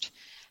first,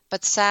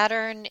 but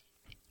Saturn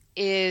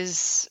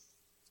is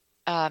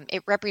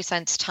it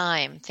represents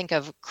time. Think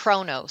of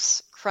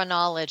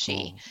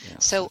chronology.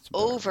 So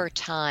over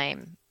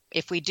time,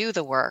 if we do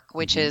the work,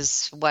 which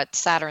is what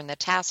Saturn, the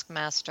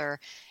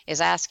taskmaster,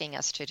 is asking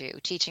us to do,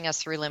 teaching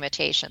us through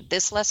limitation.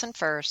 This lesson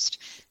first,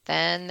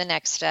 then the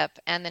next step,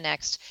 and the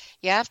next.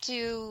 You have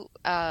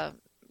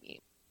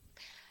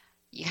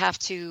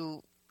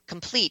to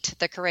complete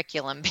the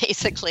curriculum,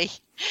 basically.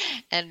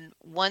 And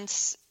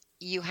once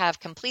you have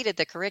completed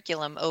the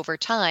curriculum over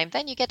time,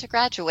 then you get to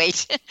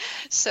graduate.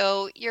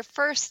 So your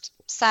first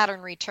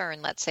Saturn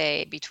return, let's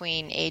say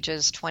between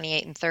ages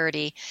 28 and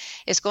 30,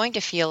 is going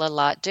to feel a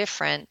lot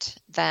different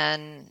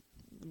than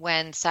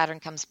when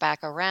Saturn comes back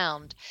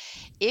around.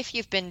 If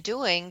you've been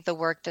doing the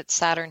work that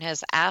Saturn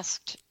has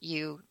asked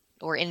you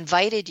or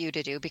invited you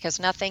to do, because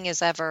nothing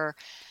is ever,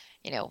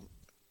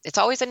 it's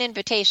always an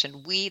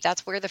invitation.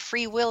 That's where the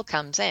free will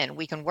comes in.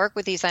 We can work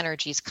with these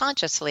energies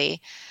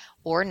consciously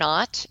or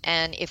not.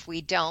 And if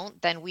we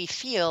don't, then we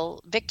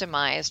feel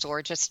victimized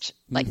or just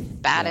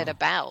batted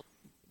about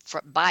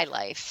by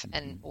life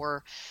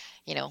or,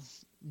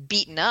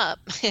 beaten up.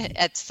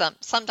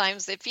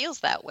 Sometimes it feels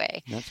that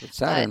way. That's what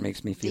Saturn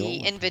makes me feel.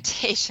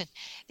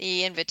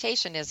 The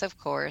invitation is, of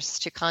course,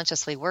 to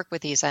consciously work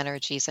with these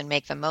energies and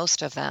make the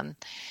most of them.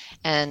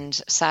 And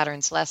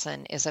Saturn's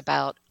lesson is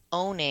about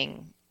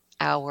owning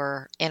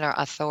our inner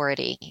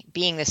authority,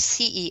 being the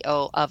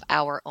CEO of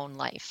our own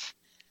life.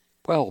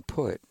 Well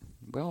put.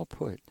 Well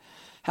put.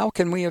 How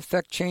can we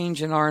affect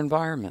change in our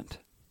environment?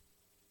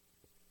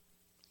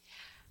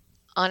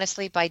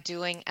 Honestly, by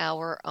doing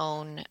our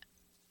own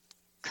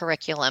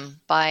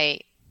curriculum, by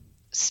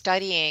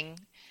studying,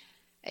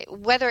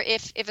 whether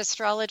if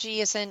astrology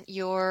isn't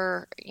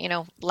your,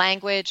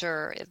 language,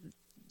 or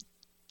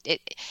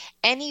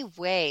any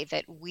way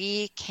that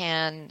we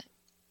can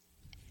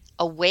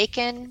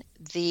awaken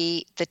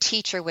the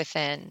teacher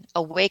within,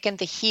 awaken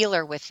the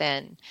healer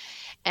within,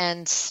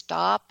 and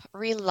stop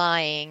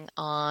relying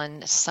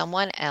on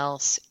someone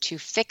else to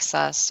fix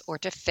us or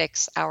to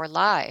fix our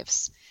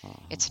lives.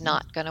 It's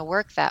not going to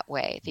work that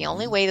way. The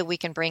only way that we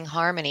can bring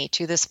harmony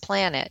to this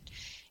planet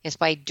is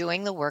by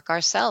doing the work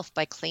ourselves,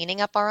 by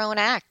cleaning up our own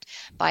act,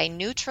 by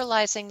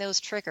neutralizing those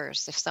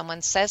triggers. If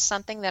someone says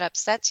something that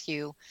upsets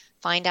you,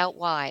 find out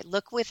why.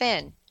 Look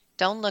within.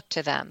 Don't look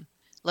to them.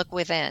 Look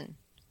within.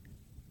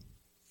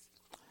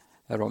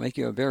 That'll make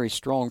you a very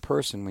strong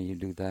person when you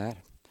do that,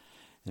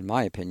 in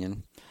my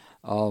opinion.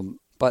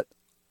 But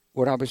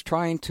what I was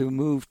trying to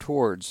move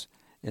towards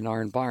in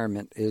our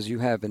environment is you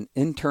have an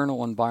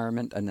internal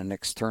environment and an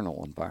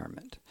external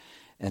environment.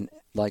 And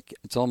like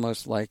it's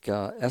almost like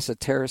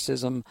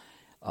esotericism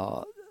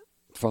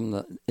from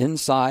the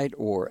inside,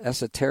 or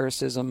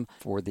esotericism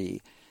for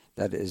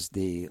that is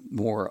the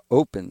more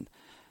open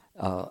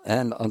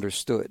and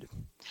understood.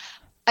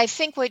 I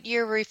think what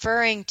you're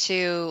referring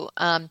to,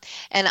 and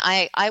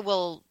I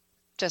will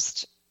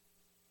just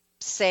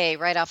say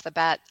right off the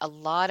bat, a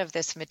lot of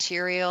this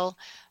material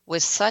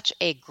was such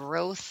a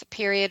growth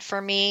period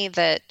for me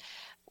that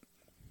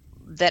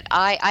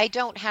I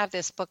don't have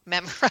this book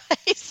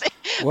memorized,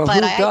 Well,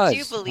 but who I do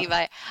does? believe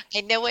I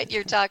know what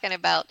you're talking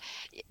about.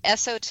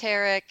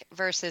 Esoteric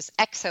versus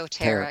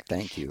exoteric.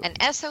 Thank you.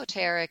 And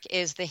esoteric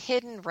is the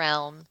hidden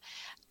realm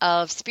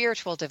of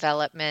spiritual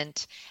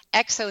development.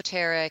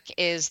 Exoteric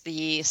is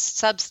the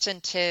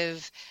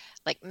substantive,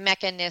 like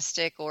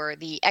mechanistic, or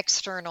the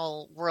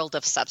external world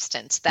of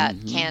substance that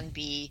can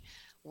be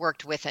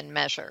worked with and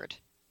measured.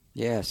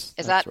 Yes.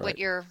 Is that right. what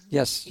you're?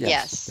 Yes,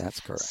 that's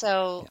correct.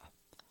 So,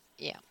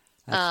 yeah.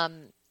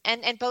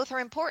 And both are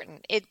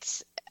important.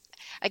 It's,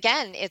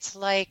 again, it's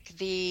like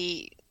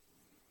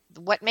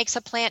what makes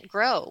a plant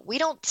grow. We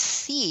don't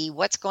see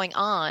what's going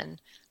on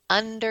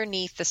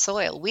underneath the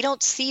soil. We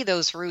don't see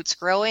those roots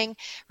growing,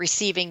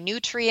 receiving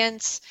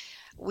nutrients.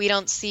 We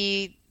don't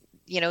see,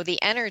 the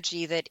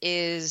energy that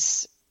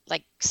is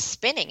like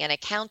spinning in a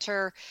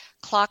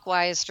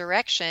counterclockwise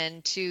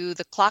direction to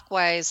the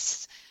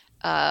clockwise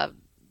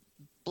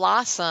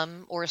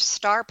blossom or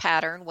star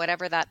pattern,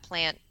 whatever that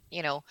plant,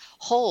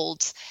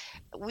 holds.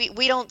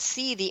 We don't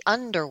see the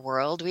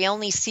underworld. We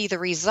only see the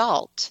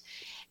result.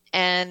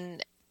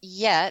 And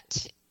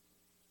yet,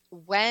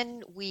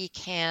 when we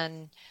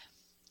can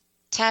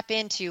tap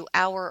into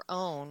our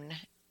own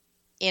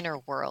inner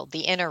world,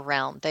 the inner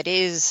realm that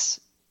is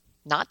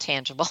not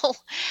tangible,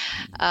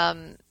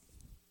 the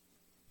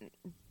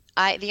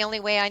only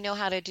way I know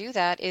how to do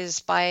that is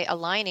by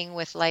aligning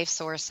with life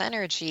source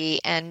energy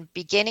and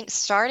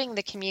starting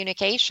the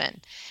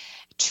communication,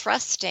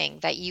 trusting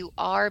that you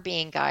are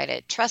being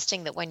guided,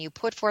 trusting that when you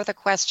put forth a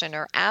question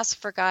or ask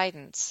for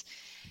guidance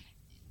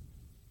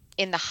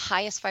in the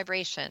highest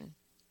vibration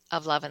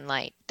of love and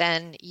light,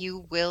 then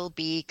you will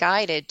be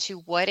guided to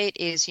what it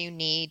is you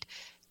need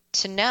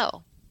to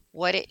know,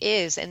 what it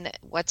is, and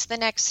what's the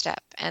next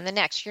step and the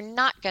next. You're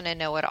not going to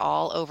know it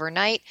all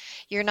overnight.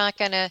 You're not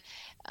going to,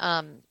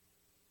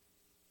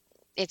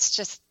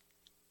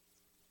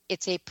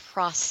 it's a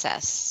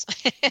process.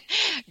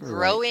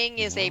 Growing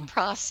is a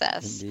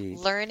process. Indeed.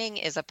 Learning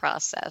is a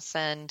process.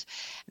 And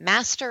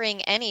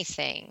mastering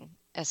anything,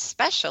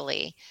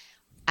 especially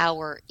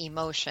our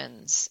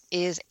emotions,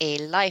 is a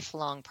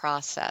lifelong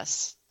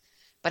process.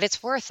 But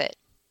it's worth it.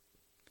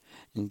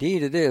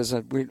 Indeed it is.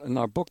 In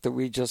our book that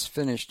we just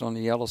finished on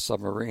the Yellow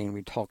Submarine,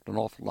 we talked an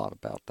awful lot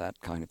about that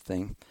kind of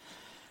thing,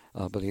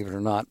 believe it or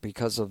not,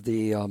 because of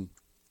the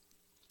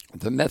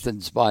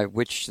methods by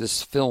which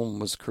this film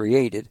was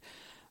created,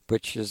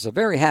 which is a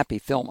very happy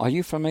film. Are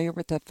you familiar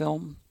with that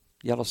film,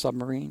 Yellow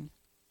Submarine?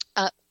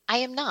 I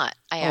am not.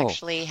 I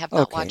actually have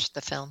not watched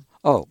the film.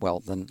 Oh,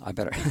 well, then I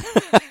better.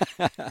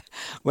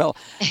 Well,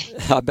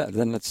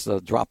 then let's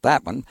drop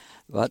that one.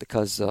 But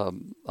because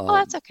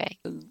that's okay.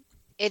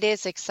 It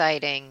is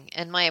exciting,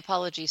 and my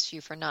apologies to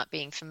you for not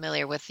being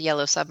familiar with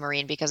Yellow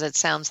Submarine, because it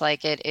sounds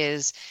like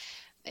it's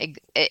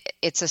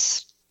a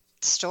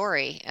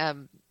story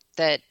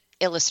that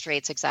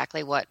illustrates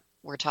exactly what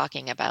we're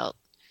talking about.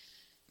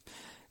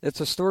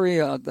 It's a story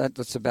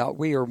that's about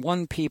we are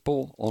one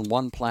people on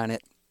one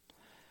planet.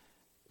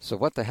 So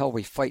what the hell are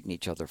we fighting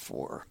each other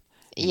for?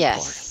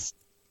 Yes.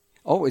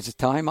 Oh, is it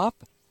time up?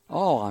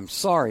 Oh, I'm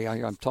sorry.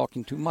 I'm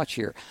talking too much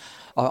here.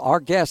 Our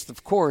guest,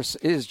 of course,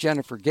 is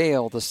Jennifer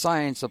Gale, The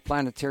Science of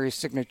Planetary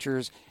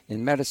Signatures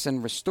in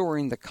Medicine,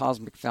 Restoring the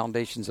Cosmic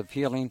Foundations of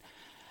Healing,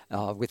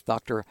 with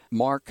Dr.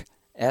 Mark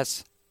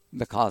S.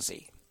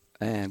 McCausey.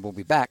 And we'll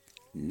be back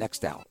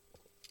next hour.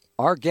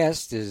 Our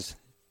guest is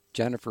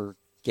Jennifer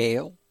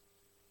Gale,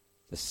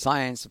 The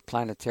Science of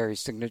Planetary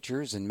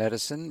Signatures in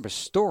Medicine,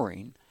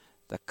 Restoring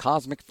the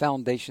Cosmic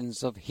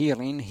Foundations of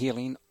Healing,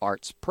 Healing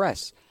Arts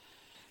Press.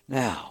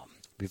 Now,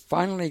 we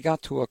finally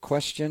got to a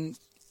question.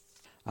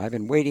 I've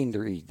been waiting to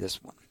read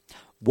this one.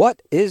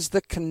 What is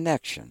the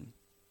connection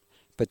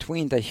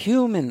between the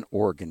human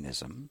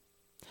organism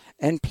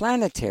and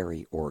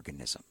planetary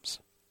organisms?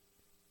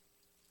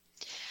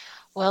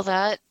 Well,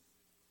 that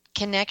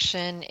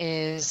connection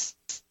is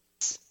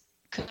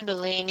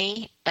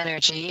Kundalini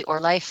energy or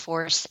life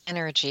force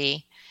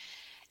energy.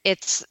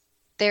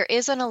 There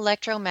is an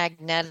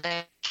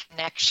electromagnetic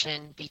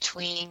connection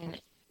between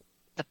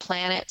the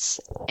planets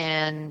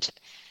and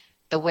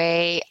the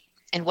way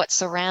and what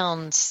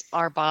surrounds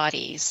our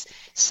bodies.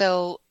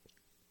 So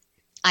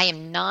I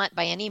am not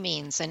by any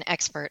means an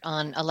expert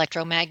on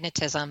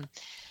electromagnetism,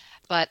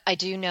 but I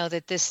do know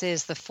that this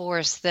is the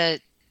force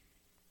that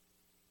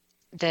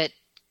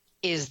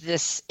is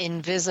this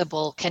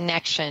invisible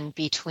connection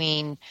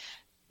between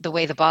the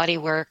way the body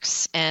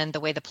works and the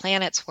way the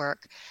planets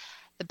work.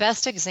 The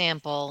best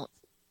example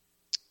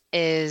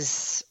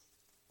is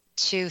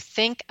to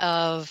think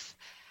of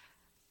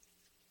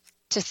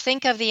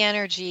the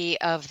energy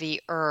of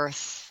the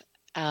earth.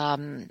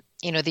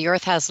 The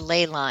earth has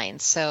ley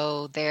lines,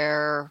 so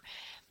they're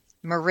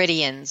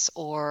meridians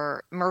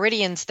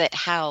that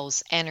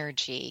house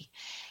energy.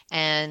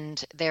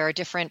 And there are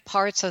different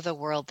parts of the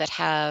world that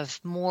have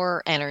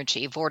more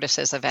energy,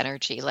 vortices of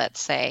energy,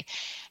 let's say.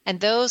 And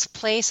those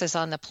places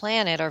on the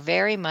planet are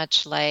very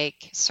much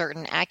like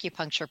certain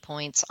acupuncture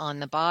points on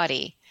the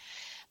body.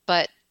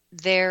 But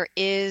there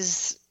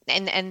is,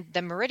 and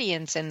the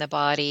meridians in the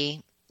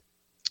body,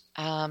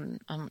 I'm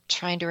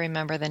trying to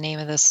remember the name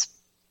of this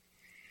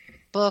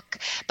book,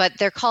 but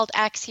they're called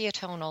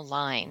axiotonal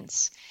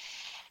lines.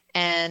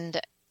 And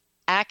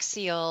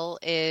axial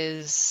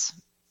is,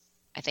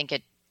 I think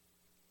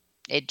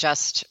it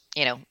just,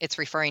 it's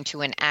referring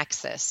to an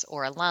axis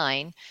or a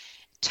line.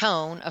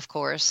 Tone, of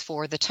course,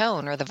 for the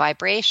tone or the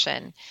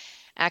vibration.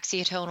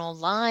 Axiotonal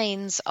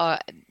lines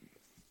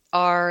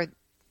are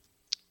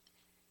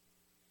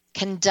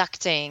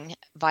conducting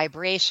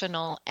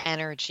vibrational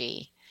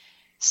energy.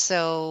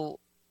 So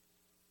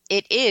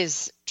it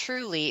is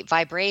truly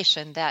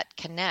vibration that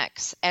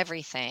connects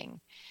everything.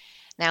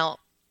 Now,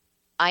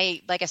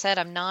 like I said,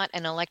 I'm not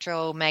an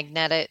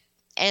electromagnetic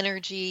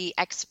energy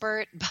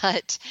expert,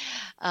 but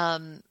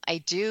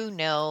I do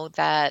know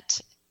that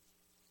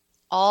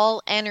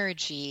all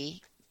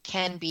energy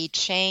can be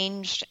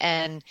changed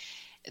and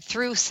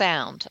through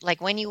sound.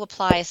 Like when you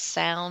apply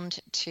sound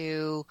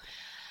to,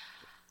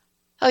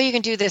 you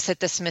can do this at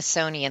the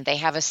Smithsonian. They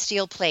have a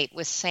steel plate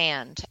with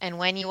sand. And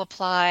when you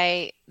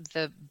apply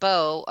the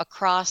bow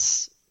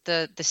across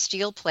the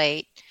steel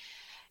plate,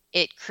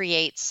 it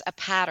creates a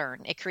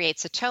pattern. It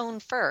creates a tone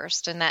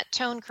first, and that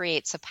tone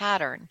creates a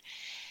pattern.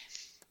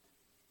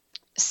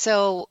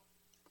 So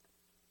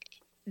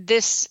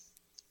this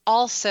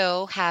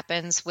also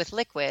happens with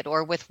liquid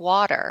or with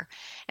water.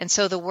 And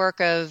so the work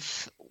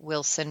of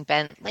Wilson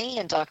Bentley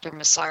and Dr.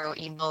 Masaru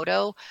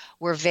Emoto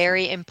were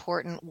very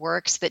important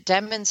works that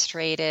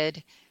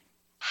demonstrated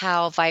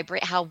how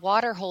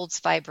water holds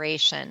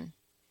vibration.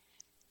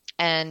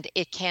 And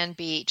it can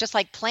be, just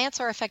like plants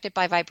are affected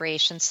by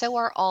vibration, so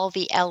are all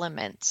the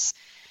elements.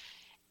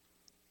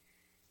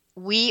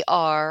 We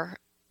are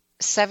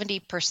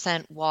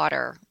 70%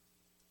 water.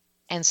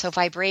 And so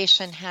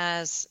vibration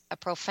has a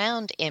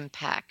profound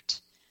impact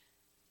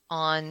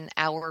on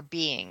our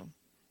being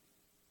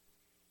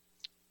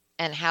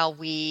and how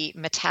we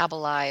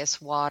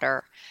metabolize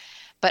water.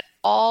 But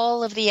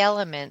all of the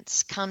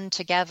elements come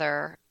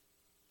together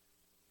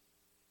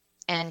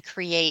and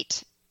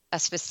create a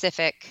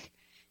specific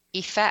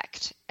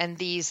effect. And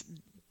the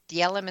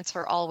elements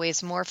are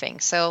always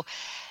morphing. So,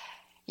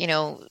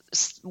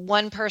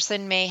 one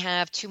person may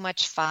have too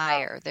much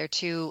fire. They're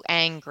too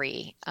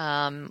angry,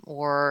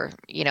 or,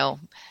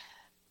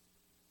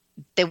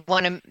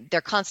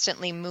 they're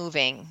constantly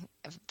moving.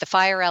 The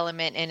fire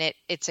element in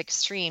it's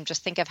extreme.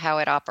 Just think of how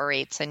it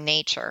operates in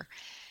nature.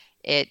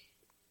 It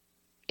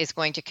is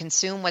going to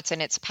consume what's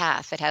in its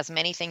path. It has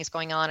many things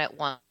going on at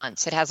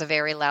once. It has a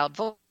very loud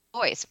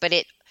voice, but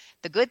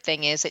the good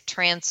thing is it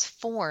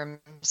transforms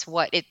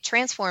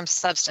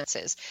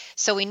substances.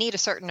 So we need a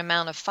certain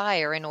amount of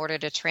fire in order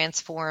to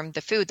transform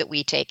the food that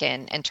we take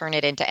in and turn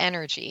it into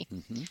energy.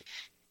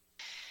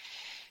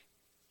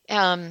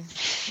 Mm-hmm.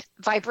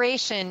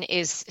 Vibration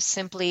is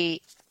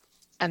simply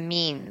a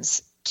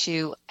means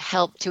to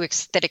help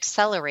that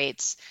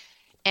accelerates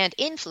and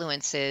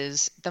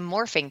influences the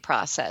morphing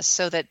process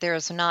so that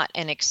there's not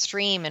an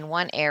extreme in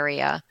one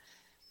area,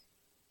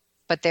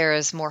 but there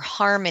is more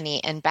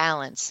harmony and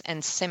balance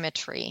and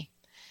symmetry.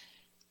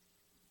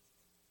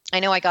 I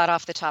know I got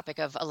off the topic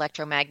of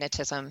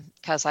electromagnetism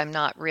because I'm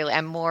not really,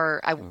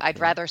 I'd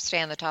rather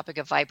stay on the topic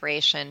of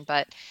vibration,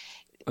 but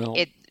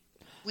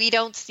we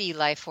don't see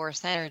life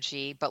force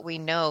energy, but we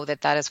know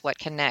that is what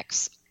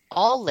connects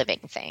all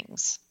living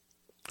things.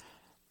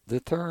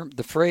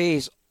 The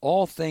phrase,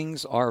 all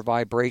things are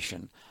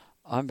vibration.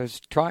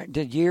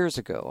 Years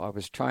ago, I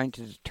was trying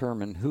to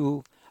determine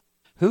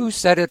who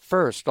said it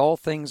first? All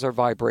things are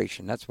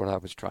vibration. That's what I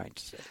was trying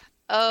to say.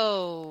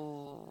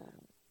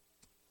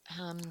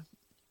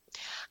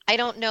 I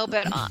don't know,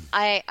 but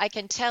I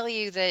can tell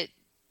you that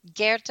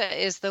Goethe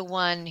is the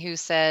one who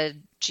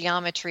said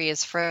geometry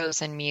is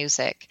frozen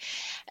music.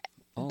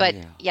 But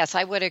yeah. Yes,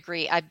 I would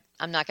agree.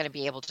 I'm not going to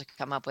be able to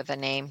come up with a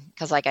name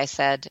because, like I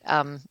said,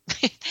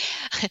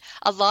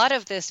 a lot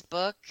of this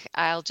book,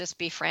 I'll just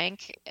be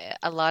frank,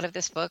 a lot of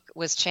this book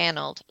was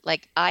channeled.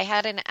 Like I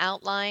had an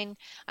outline.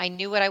 I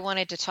knew what I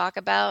wanted to talk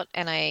about,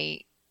 and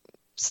I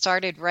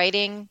started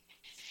writing,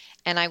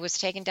 and I was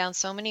taken down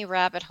so many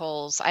rabbit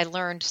holes. I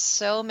learned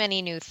so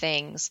many new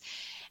things.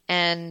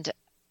 And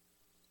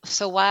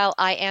so while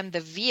I am the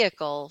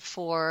vehicle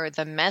for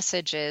the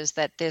messages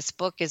that this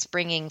book is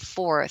bringing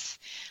forth,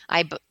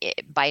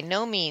 by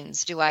no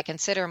means do I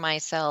consider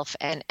myself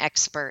an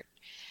expert.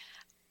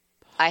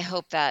 I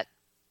hope that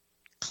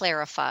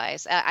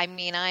clarifies. I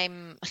mean, I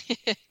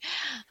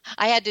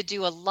had to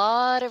do a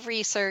lot of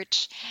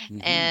research,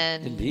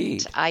 and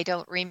Indeed. I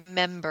don't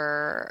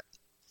remember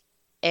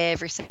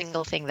every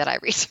single thing that I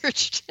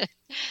researched.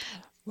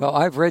 Well,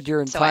 I've read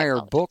your So I entire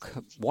apologize. book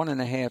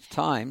 1.5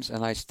 times,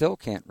 and I still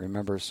can't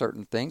remember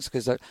certain things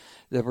because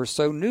they were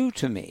so new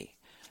to me,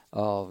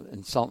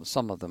 and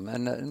some of them,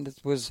 and it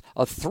was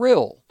a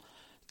thrill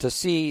to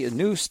see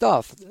new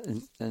stuff,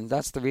 and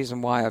that's the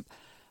reason why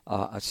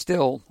I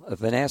still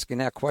have been asking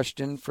that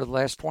question for the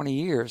last 20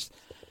 years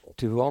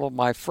to all of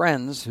my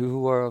friends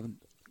who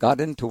got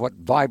into what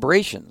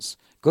vibrations,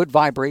 good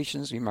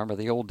vibrations. You remember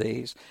the old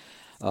days.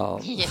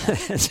 Yeah.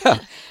 So,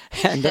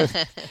 and uh,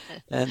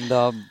 and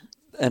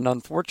and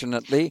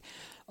unfortunately,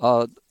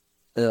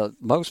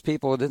 most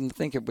people didn't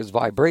think it was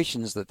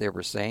vibrations that they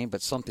were saying,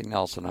 but something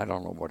else, and I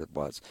don't know what it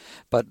was.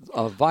 But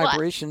Well,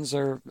 vibrations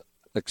are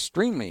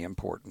extremely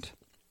important.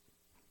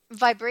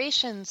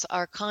 vibrations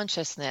are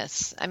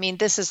consciousness. I mean,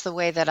 this is the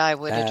way that I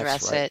would That's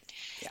address right. it.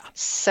 Yeah.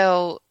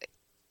 So,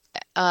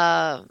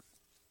 uh,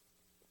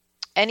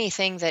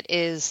 anything that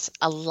is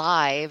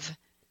alive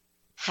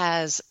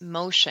has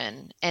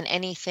motion, and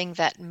anything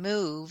that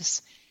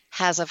moves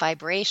has a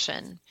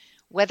vibration,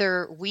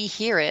 whether we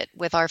hear it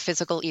with our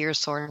physical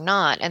ears or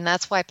not. And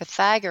that's why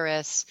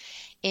Pythagoras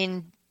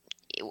in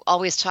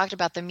always talked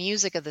about the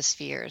music of the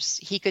spheres.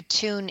 He could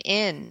tune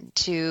in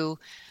to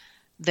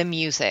the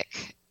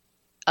music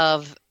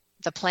of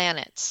the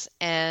planets.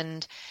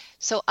 And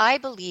so I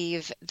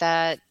believe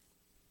that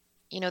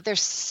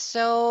there's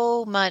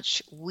so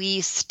much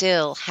we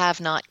still have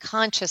not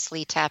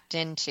consciously tapped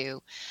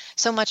into.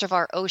 So much of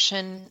our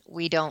ocean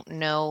we don't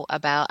know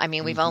about. I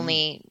mean, we've Hmm.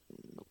 only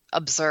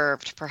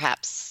observed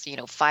perhaps,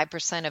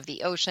 5% of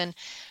the ocean,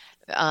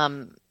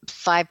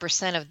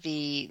 5% of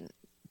the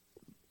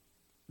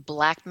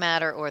black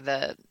matter or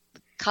the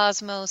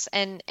cosmos,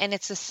 and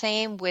it's the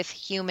same with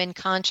human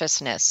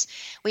consciousness.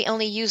 We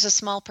only use a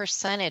small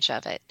percentage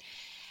of it.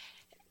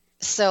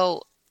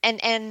 So,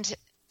 and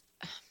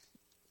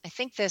I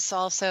think this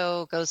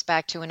also goes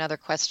back to another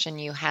question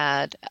you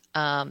had.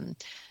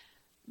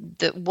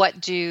 The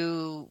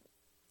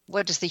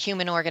what does the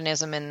human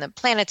organism and the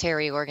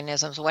planetary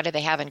organisms, what do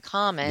they have in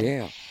common?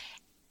 Yeah.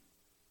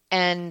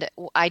 And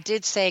I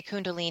did say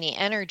Kundalini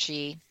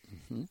energy.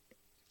 Hmm.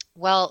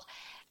 Well,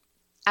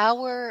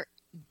 our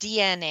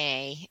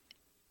DNA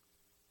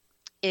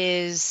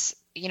is,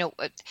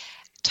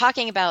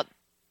 talking about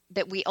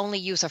that we only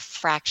use a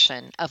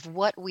fraction of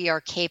what we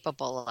are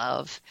capable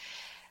of.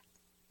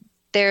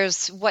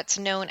 There's what's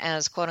known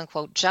as quote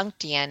unquote junk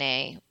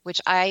DNA, which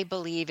I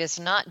believe is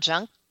not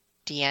junk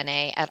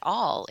DNA at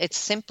all. It's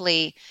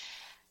simply,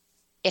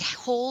 it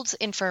holds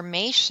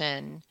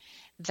information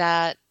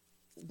that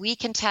we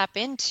can tap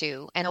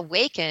into and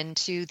awaken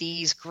to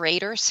these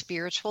greater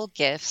spiritual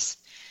gifts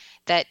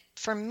that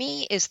for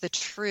me is the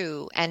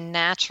true and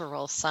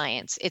natural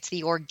science. It's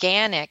the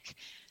organic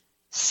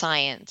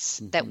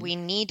science that Hmm. we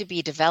need to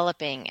be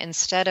developing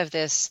instead of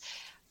this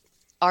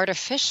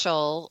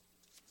artificial,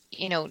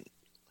 you know,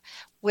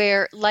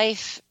 where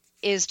life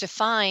is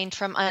defined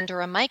from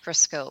under a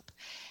microscope.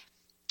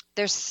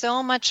 There's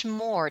so much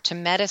more to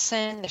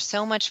medicine. There's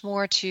so much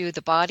more to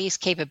the body's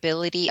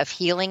capability of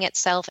healing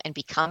itself and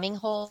becoming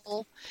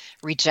whole,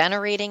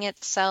 regenerating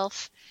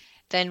itself,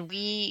 than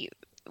we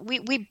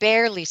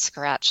barely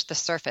scratch the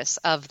surface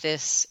of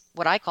this,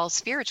 what I call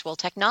spiritual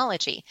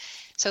technology.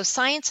 So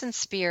science and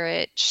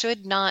spirit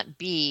should not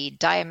be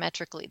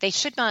diametrically, they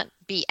should not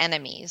be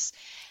enemies.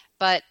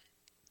 But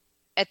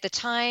at the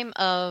time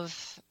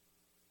of,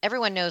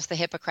 everyone knows the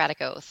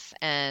Hippocratic Oath,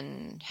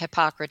 and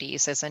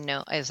Hippocrates is a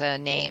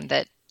name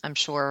that I'm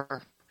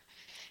sure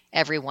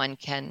everyone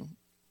can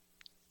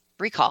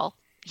recall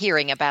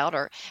hearing about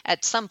or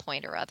at some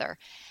point or other.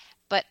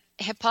 But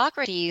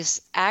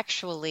Hippocrates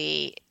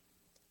actually,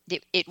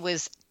 it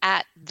was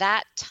at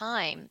that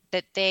time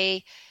that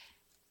they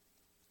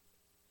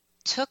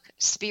took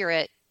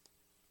spirit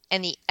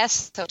and the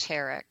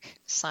esoteric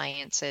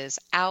sciences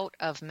out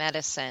of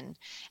medicine,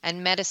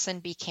 and medicine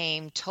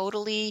became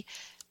totally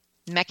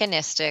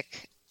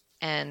mechanistic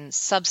and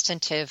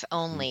substantive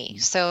only. Hmm.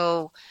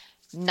 So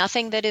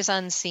nothing that is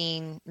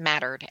unseen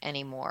mattered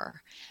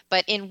anymore.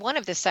 But in one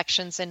of the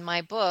sections in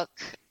my book,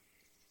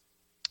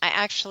 I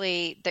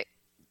actually,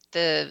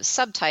 the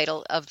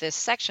subtitle of this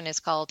section is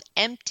called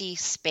Empty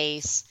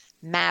Space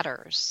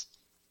Matters.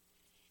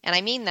 And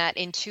I mean that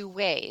in two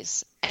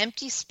ways.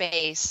 Empty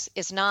space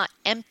is not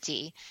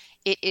empty,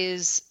 it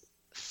is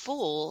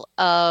full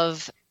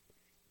of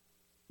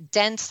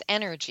dense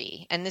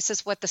energy. And this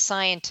is what the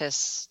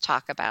scientists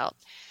talk about.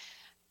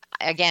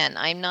 Again,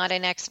 I'm not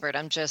an expert.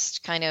 I'm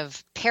just kind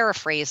of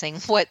paraphrasing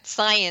what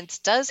science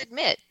does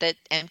admit, that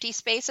empty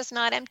space is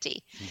not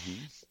empty. Hmm.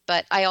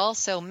 But I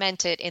also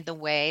meant it in the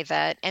way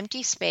that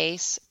empty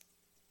space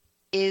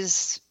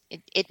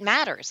it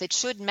matters. It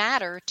should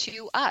matter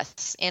to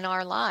us in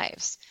our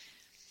lives.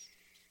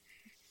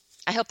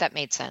 I hope that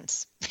made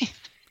sense.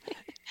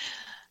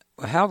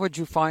 How would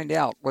you find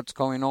out what's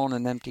going on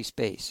in empty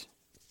space?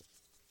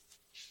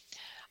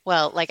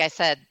 Well, like I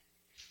said,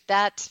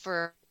 that's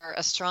for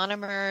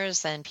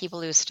astronomers and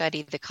people who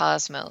study the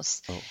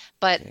cosmos. Oh,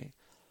 But okay.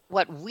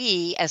 what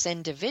we as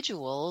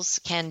individuals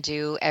can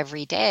do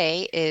every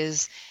day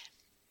is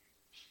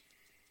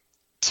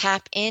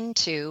tap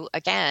into,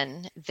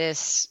 again,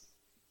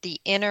 the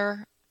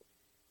inner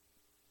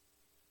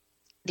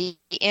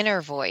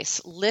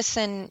voice.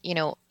 Listen,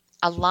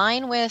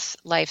 align with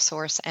life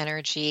source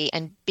energy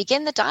and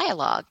begin the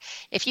dialogue.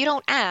 If you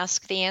don't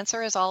ask, the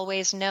answer is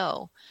always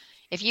no.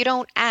 If you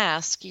don't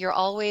ask, you're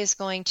always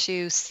going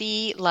to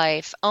see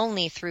life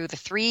only through the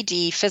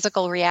 3D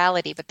physical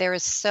reality, but there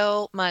is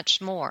so much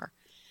more,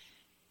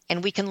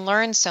 and we can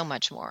learn so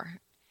much more.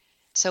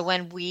 So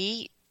when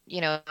we,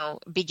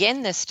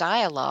 begin this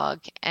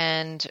dialogue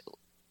and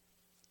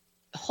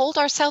hold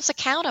ourselves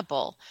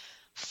accountable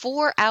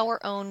for our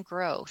own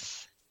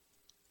growth,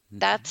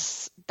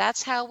 that's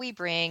how we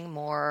bring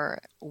more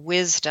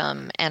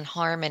wisdom and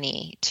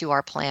harmony to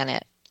our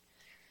planet.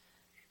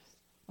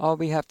 Oh,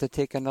 we have to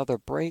take another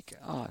break.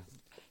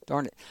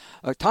 Darn it.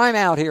 Time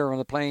out here on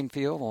the playing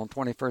field on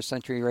 21st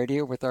Century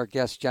Radio with our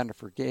guest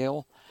Jennifer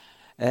Gale.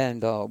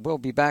 And we'll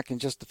be back in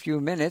just a few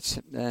minutes,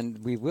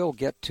 and we will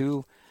get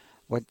to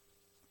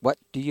what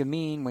do you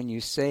mean when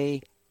you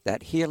say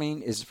that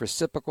healing is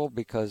reciprocal,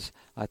 because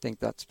I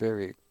think that's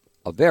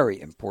a very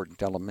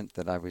important element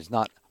that I was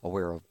not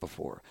aware of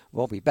before.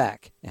 We'll be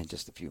back in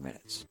just a few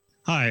minutes.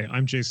 Hi,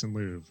 I'm Jason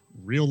Louv,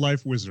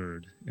 real-life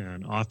wizard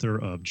and author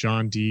of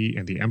John Dee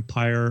and the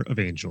Empire of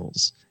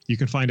Angels. You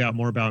can find out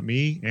more about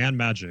me and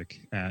magic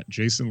at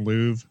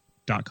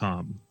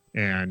jasonlouv.com.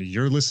 And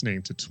you're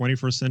listening to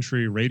 21st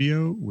Century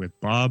Radio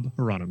with Bob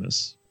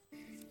Hieronymus.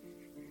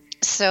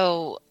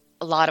 So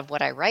a lot of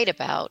what I write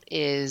about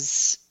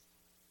is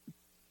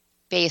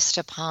based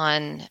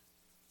upon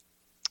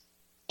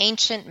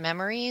ancient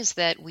memories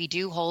that we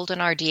do hold in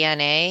our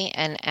DNA,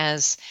 and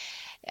as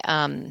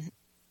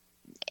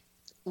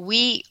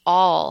we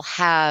all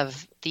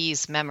have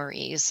these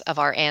memories of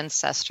our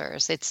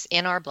ancestors. It's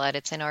in our blood,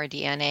 it's in our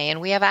DNA,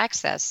 and we have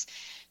access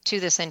to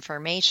this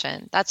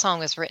information. That song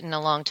was written a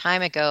long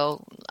time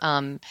ago.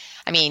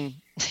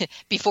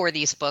 Before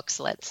these books,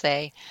 let's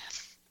say.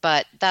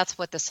 But that's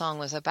what the song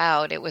was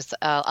about. It was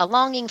a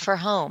longing for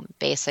home,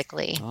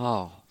 basically.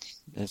 Oh,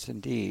 yes,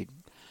 indeed.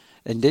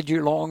 And did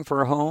you long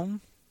for a home?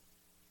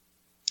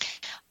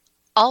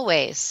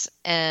 Always.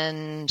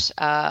 And,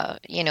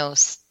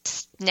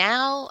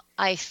 now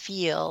I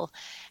feel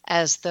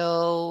as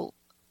though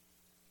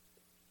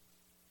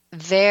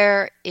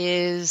there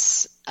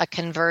is a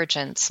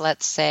convergence,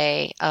 let's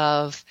say,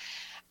 of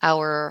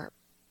our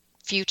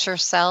future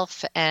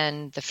self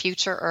and the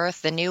future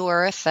Earth, the new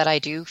Earth that I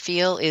do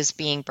feel is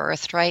being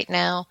birthed right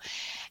now,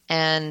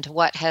 and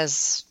what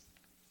has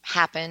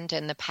happened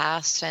in the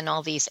past and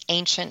all these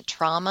ancient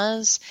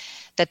traumas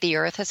that the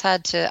Earth has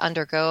had to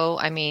undergo.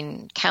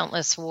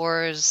 Countless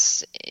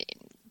wars,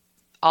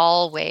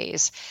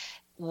 always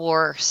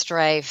war,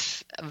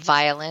 strife,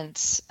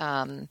 violence,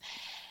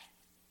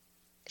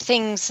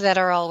 things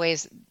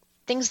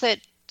that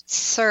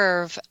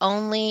serve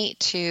only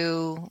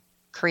to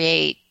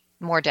create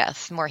more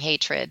death, more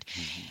hatred.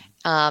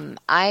 Mm-hmm.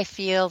 I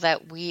feel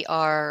that we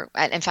are,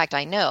 in fact,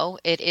 I know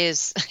it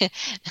is,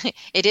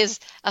 it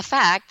is a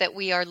fact that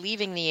we are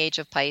leaving the age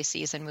of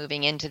Pisces and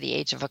moving into the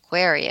age of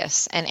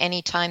Aquarius. And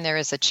anytime there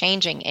is a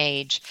changing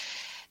age,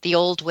 the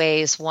old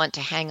ways want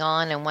to hang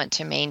on and want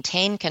to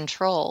maintain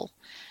control.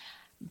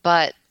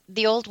 But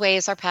the old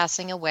ways are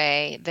passing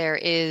away. There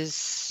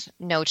is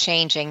no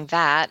changing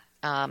that.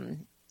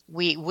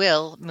 We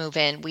will move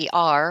in. We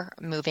are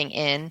moving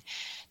in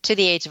to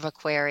the age of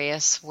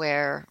Aquarius,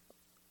 where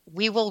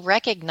we will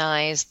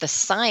recognize the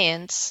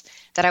science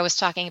that I was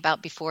talking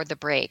about before the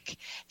break.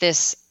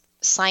 This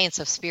science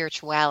of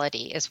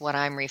spirituality is what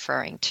I'm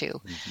referring to,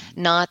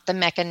 mm-hmm. not the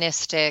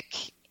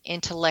mechanistic,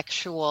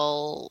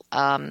 intellectual,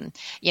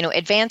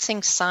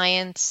 advancing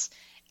science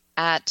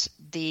at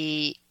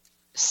the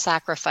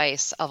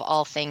sacrifice of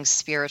all things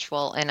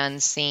spiritual and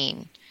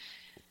unseen.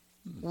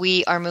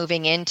 We are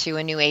moving into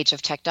a new age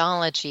of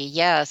technology,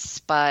 yes,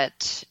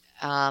 but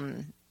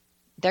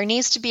there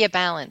needs to be a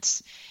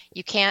balance.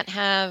 You can't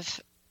have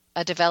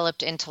a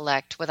developed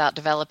intellect without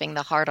developing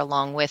the heart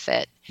along with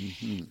it.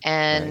 Mm-hmm.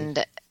 And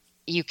right.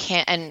 You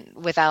can't, and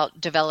without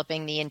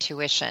developing the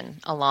intuition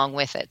along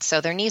with it.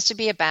 So there needs to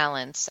be a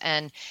balance.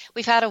 And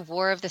we've had a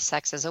war of the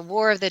sexes, a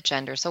war of the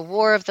genders, a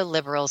war of the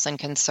liberals and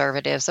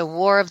conservatives, a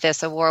war of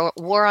this, a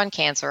war on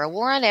cancer, a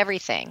war on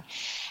everything.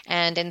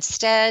 And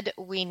instead,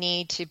 we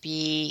need to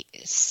be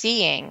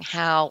seeing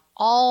how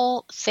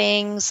all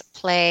things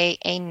play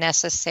a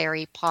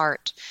necessary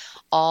part.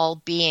 All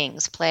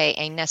beings play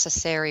a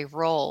necessary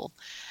role.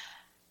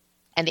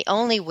 And the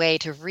only way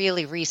to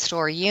really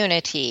restore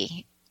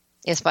unity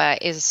is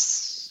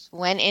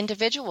when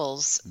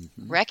individuals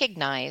mm-hmm.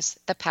 recognize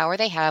the power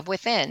they have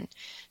within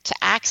to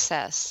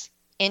access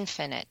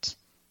infinite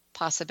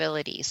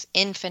possibilities,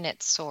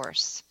 infinite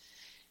source.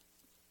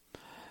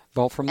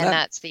 Well,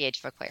 that's the age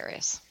of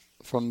Aquarius.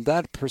 From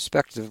that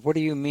perspective, what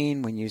do you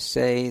mean when you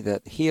say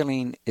that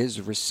healing is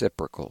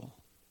reciprocal?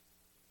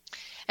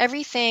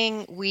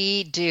 Everything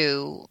we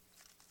do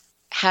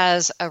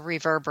has a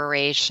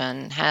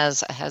reverberation,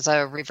 has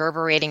a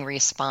reverberating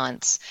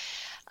response.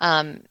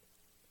 An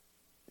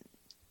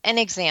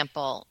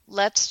example,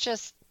 let's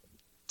just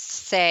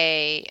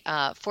say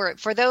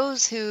for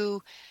those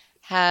who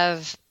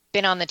have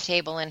been on the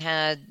table and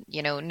had,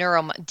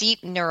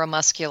 deep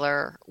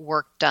neuromuscular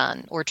work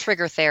done or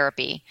trigger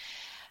therapy,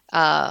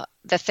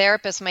 the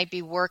therapist might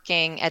be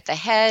working at the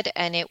head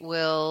and it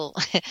will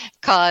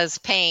cause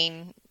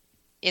pain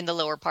in the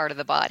lower part of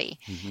the body.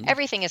 Mm-hmm.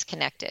 Everything is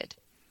connected.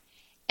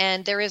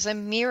 And there is a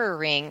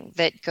mirroring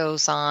that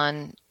goes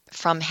on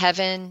from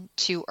heaven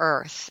to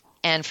earth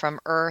and from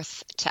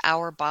earth to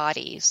our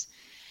bodies.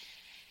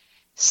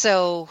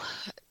 So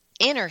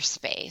inner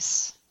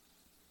space,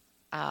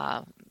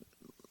 for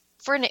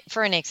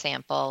an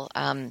example,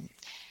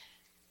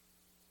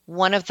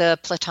 one of the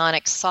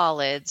Platonic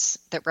solids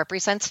that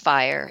represents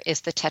fire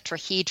is the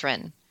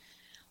tetrahedron.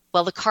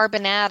 Well, the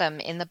carbon atom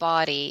in the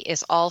body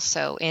is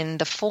also in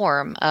the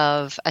form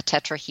of a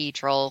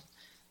tetrahedron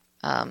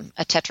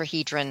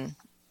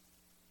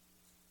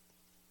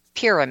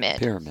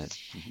pyramid.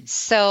 Mm-hmm.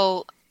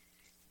 So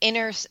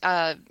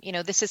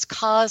this is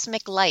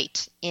cosmic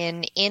light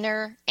in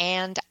inner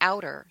and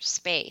outer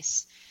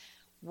space.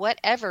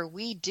 Whatever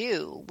we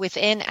do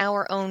within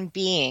our own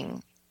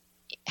being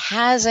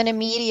has an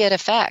immediate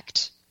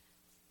effect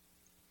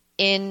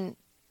in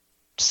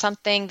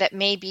something that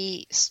may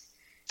be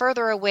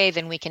further away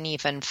than we can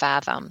even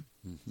fathom.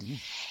 Mm-hmm.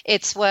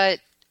 It's what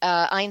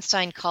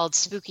Einstein called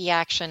spooky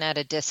action at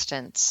a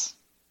distance.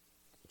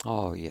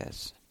 Oh,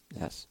 yes,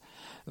 yes.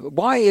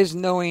 Why is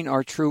knowing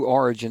our true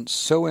origin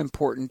so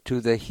important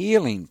to the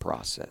healing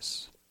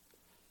process?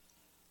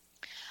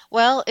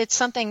 Well, it's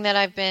something that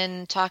I've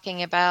been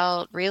talking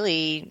about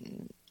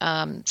really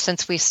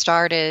since we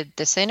started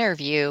this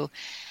interview.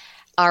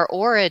 Our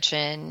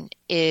origin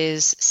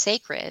is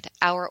sacred.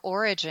 Our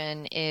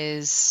origin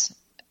is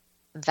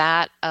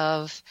that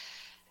of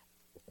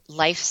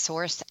life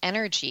source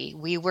energy.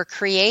 We were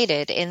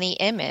created in the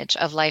image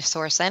of life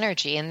source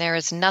energy, and there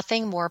is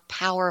nothing more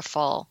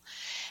powerful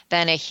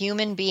than a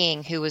human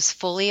being who is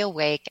fully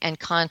awake and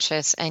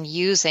conscious and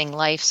using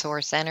life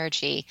source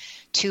energy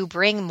to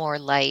bring more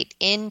light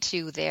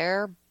into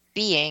their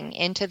being,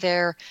 into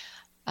their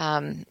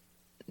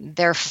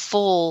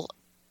full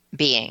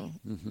being,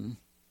 mm-hmm.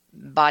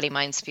 body,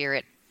 mind,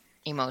 spirit,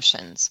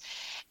 emotions.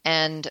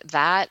 And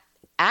that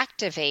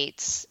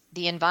activates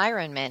the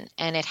environment,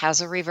 and it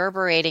has a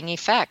reverberating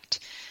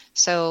effect.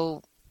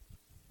 So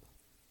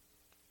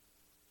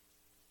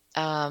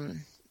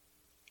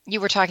you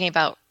were talking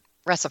about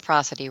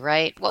reciprocity,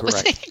 right? What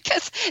Correct. was it?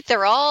 Because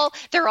they're all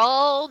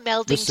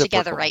melding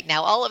together right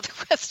now, all of the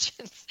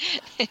questions.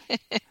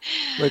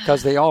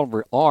 Because they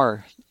all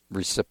are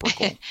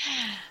reciprocal.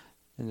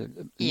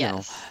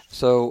 Yes.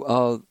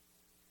 So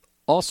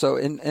also,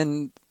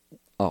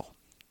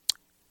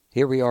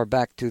 here we are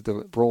back to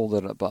the role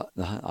that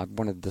I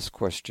wanted this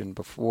question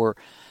before.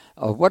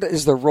 What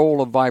is the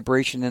role of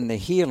vibration in the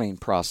healing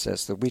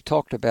process that we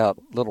talked about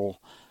a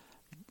little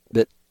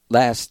bit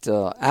last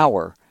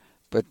hour?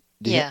 But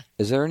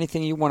is there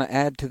anything you want to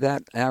add to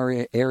that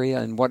area?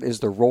 And what is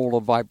the role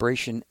of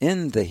vibration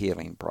in the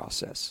healing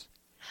process?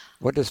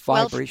 What does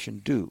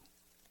vibration do?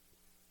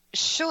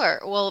 Sure.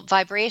 Well,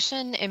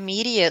 vibration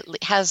immediately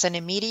has an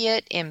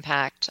immediate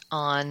impact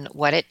on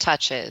what it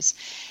touches,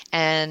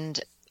 and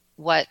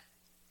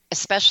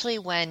especially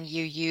when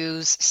you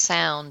use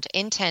sound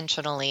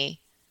intentionally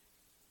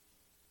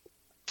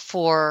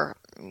for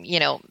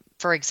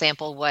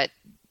example, what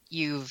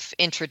you've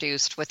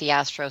introduced with the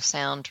Astro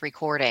Sound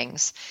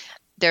recordings.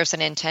 There's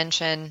an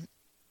intention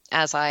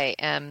as I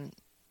am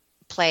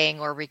playing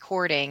or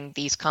recording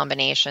these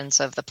combinations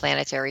of the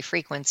planetary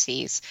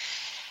frequencies.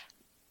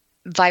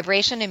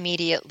 Vibration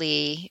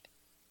immediately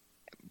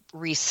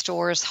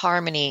restores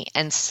harmony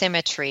and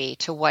symmetry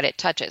to what it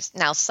touches.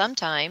 Now,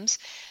 sometimes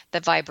the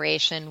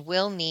vibration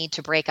will need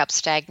to break up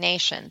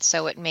stagnation,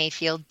 so it may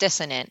feel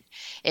dissonant.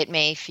 It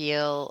may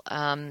feel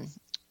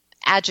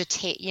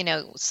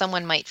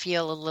someone might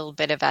feel a little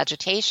bit of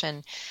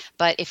agitation,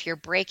 but if you're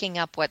breaking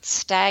up what's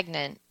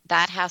stagnant,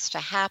 that has to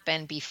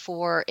happen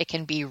before it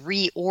can be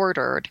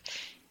reordered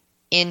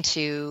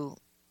into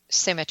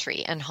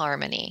symmetry and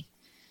harmony.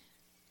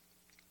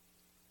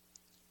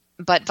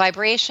 But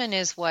vibration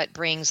is what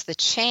brings the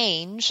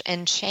change,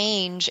 and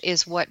change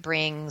is what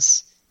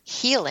brings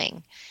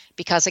healing.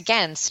 Because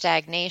again,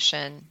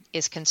 stagnation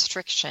is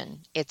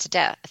constriction, it's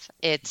death,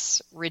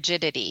 it's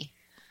rigidity.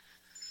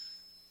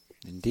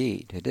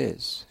 Indeed, it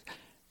is.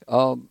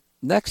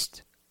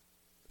 Next,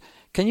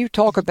 can you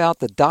talk about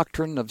the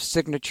doctrine of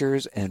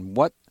signatures and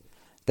what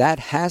that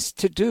has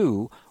to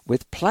do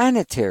with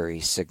planetary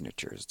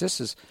signatures? This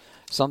is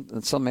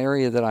some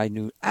area that I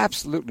knew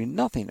absolutely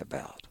nothing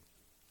about.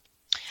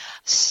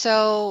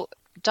 So,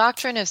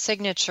 doctrine of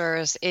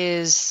signatures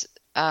is,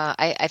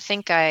 I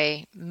think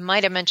I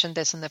might have mentioned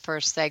this in the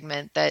first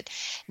segment, that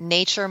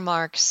nature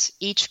marks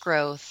each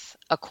growth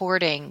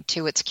according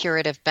to its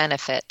curative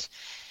benefit.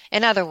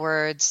 In other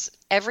words,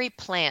 every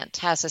plant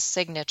has a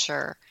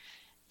signature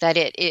that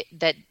it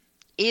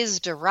is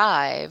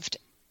derived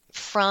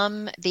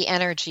from the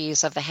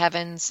energies of the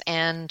heavens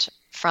and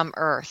from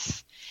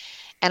Earth.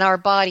 And our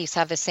bodies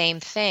have the same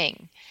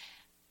thing.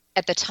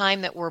 At the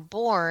time that we're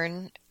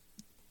born,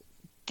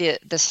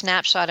 the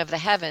snapshot of the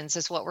heavens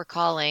is what we're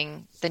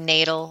calling the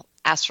natal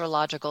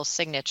astrological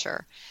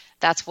signature.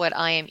 That's what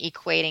I am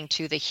equating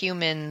to the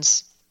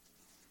human's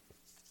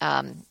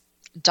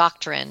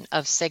doctrine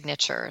of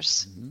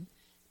signatures. Mm-hmm.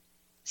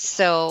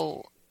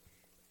 So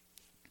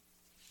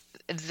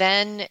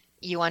then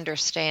you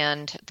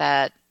understand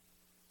that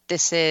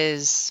this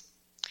is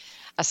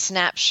a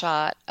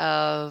snapshot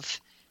of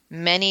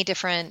many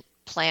different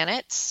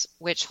planets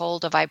which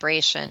hold a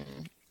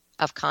vibration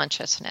of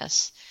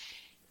consciousness.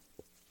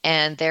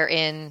 And they're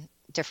in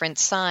different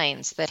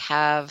signs that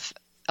have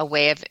a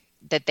way of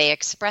that they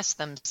express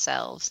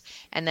themselves,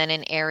 and then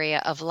an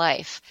area of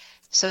life.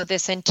 So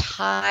this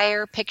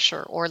entire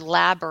picture or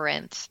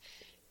labyrinth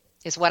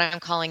is what I'm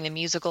calling the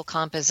musical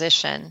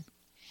composition.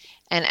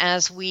 And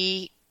as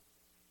we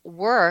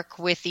work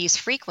with these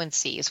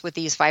frequencies, with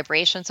these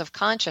vibrations of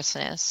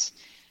consciousness,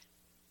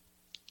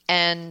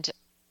 and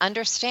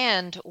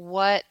understand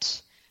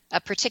what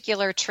a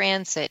particular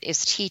transit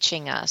is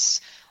teaching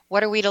us,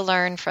 what are we to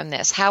learn from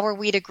this? How are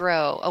we to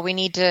grow? Oh, we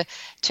need to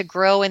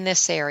grow in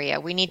this area.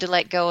 We need to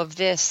let go of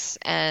this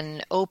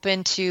and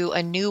open to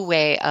a new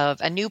way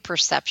of, a new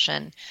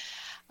perception.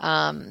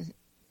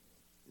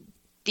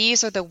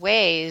 These are the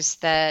ways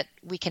that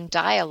we can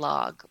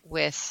dialogue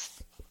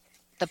with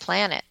the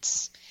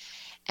planets.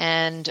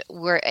 And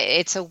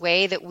it's a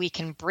way that we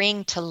can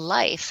bring to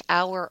life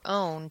our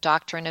own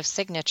doctrine of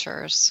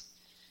signatures,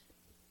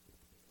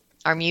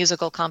 our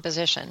musical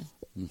composition.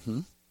 Mm-hmm.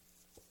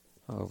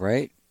 All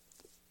right.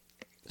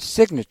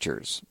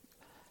 Signatures.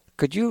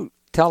 Could you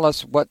tell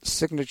us what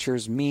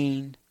signatures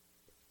mean?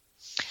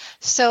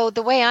 So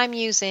the way I'm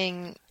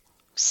using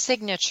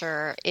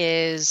signature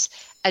is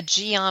a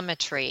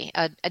geometry,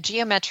 a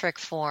geometric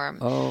form.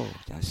 Oh,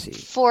 I see.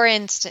 For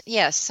instance,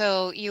 yes.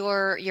 So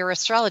your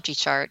astrology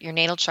chart, your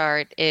natal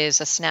chart,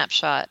 is a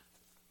snapshot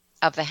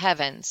of the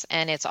heavens,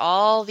 and it's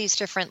all these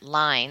different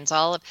lines,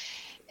 all of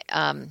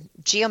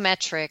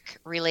geometric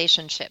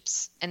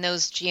relationships, and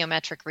those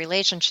geometric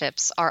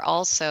relationships are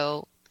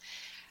also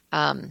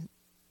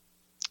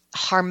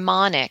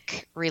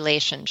harmonic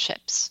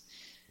relationships.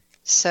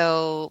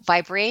 So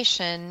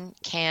vibration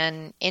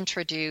can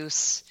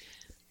introduce,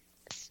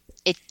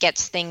 it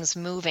gets things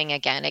moving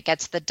again. It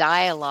gets the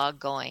dialogue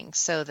going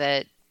so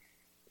that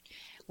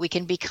we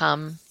can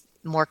become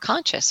more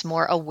conscious,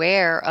 more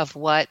aware of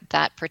what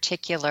that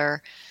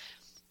particular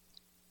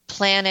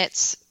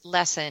planet's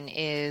lesson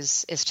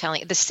is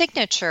telling. The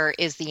signature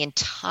is the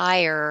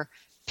entire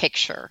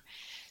picture.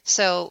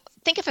 So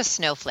think of a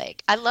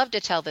snowflake. I love to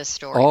tell this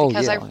story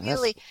because I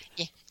really...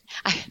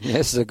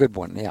 This is a good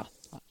one, yeah.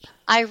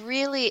 I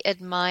really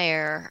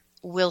admire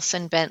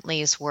Wilson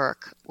Bentley's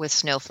work with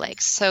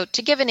snowflakes. So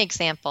to give an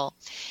example,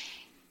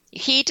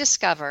 he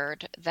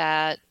discovered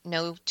that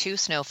no two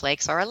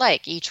snowflakes are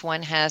alike. Each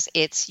one has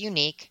its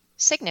unique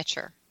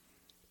signature,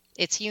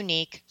 its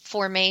unique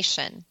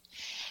formation.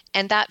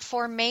 And that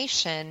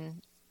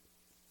formation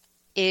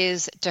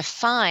is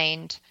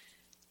defined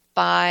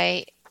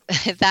by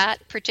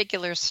that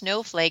particular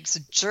snowflake's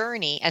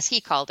journey, as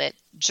he called it,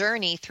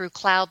 journey through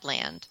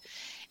cloudland.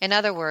 In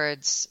other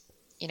words,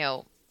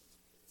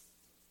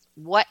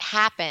 what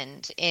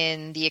happened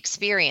in the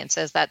experience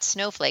as that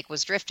snowflake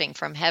was drifting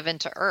from heaven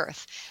to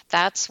earth.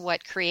 That's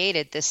what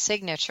created this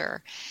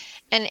signature.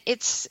 And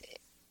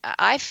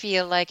I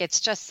feel like it's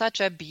just such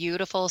a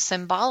beautiful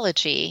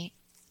symbology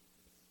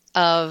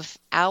of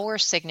our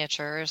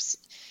signatures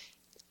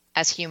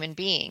as human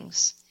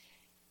beings.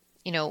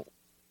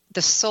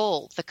 The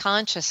soul, the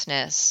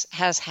consciousness,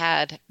 has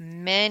had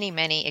many,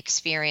 many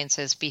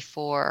experiences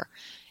before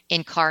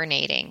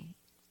incarnating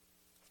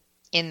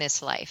in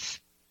this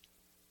life.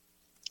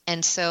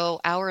 And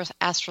so our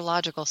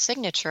astrological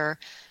signature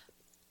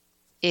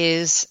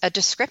is a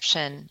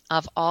description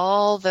of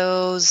all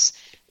those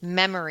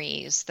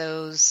memories,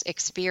 those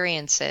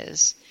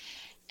experiences.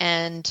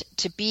 And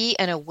to be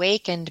an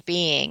awakened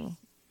being,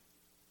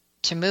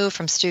 to move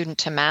from student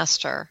to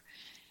master,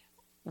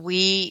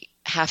 we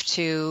have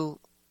to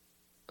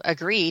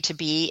agree to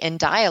be in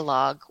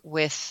dialogue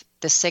with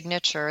the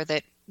signature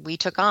that we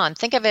took on.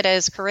 Think of it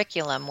as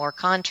curriculum or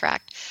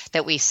contract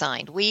that we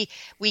signed. We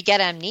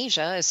get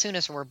amnesia as soon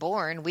as we're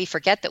born. We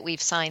forget that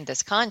we've signed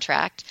this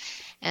contract,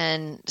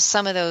 and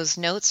some of those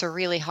notes are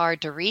really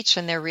hard to reach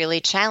and they're really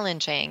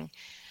challenging,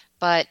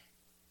 but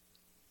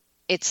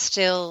it's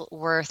still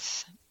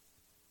worth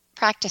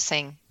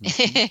practicing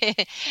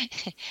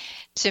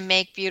to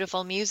make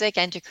beautiful music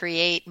and to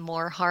create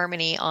more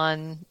harmony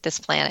on this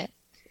planet.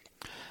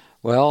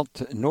 Well,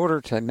 in order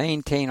to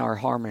maintain our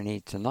harmony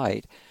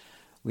tonight,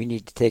 we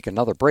need to take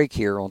another break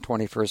here on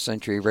 21st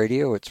Century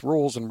Radio. It's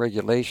rules and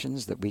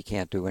regulations that we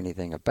can't do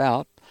anything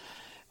about.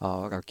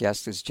 Our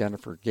guest is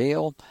Jennifer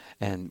Gale,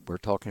 and we're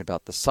talking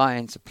about the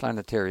science of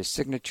planetary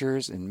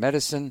signatures in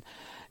medicine.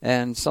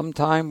 And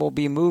sometime we'll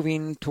be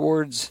moving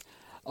towards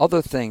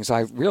other things.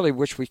 I really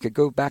wish we could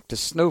go back to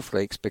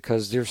snowflakes,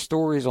 because there's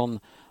stories on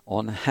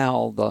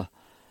how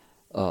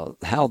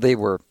how they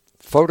were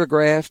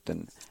photographed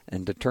and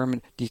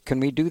determined. Can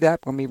we do that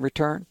when we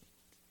return?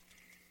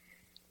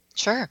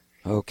 Sure.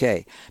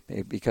 Okay,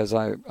 because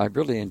I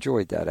really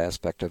enjoyed that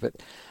aspect of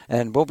it.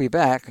 And we'll be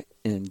back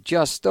in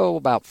just,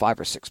 about 5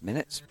 or 6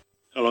 minutes.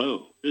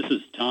 Hello, this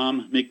is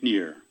Tom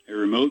McNear, a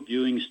remote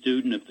viewing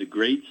student of the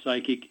great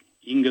psychic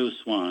Ingo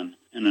Swann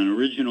and an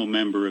original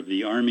member of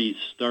the Army's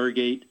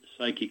Stargate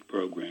Psychic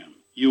Program.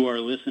 You are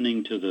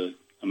listening to the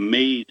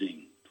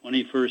amazing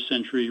 21st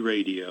Century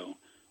Radio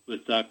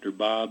with Dr.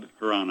 Bob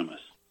Hieronymus.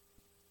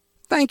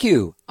 Thank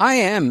you. I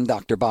am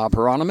Dr. Bob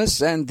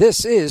Hieronymus, and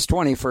this is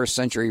 21st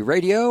Century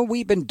Radio.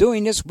 We've been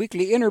doing this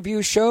weekly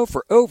interview show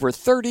for over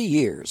 30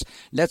 years.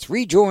 Let's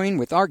rejoin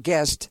with our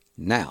guest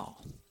now.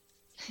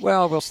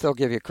 Well, we'll still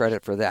give you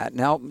credit for that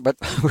now, but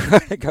we're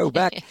going to go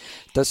back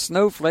to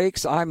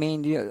snowflakes. I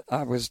mean,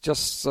 I was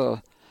just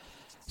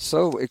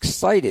so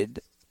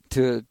excited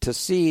to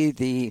see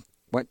the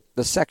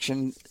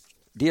section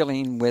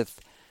dealing with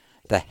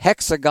the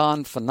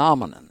hexagon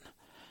phenomenon.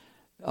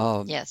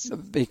 Yes.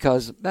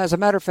 Because, as a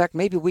matter of fact,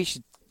 maybe we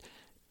should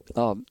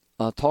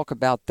talk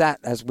about that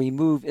as we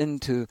move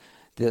into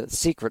the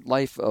secret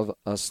life of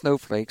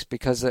snowflakes,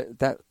 because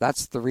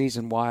that's the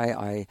reason why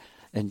I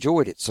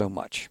enjoyed it so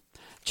much,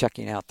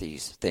 checking out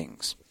these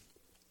things.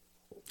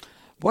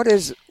 What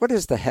is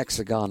the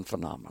hexagon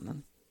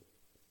phenomenon?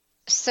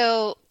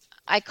 So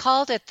I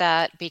called it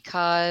that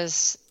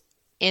because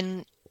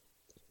in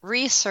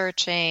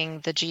researching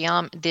the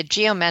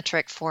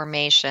geometric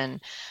formation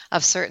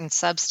of certain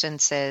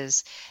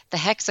substances, the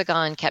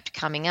hexagon kept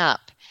coming up.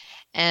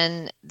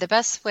 And the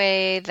best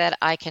way that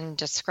I can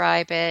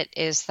describe it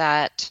is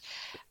that,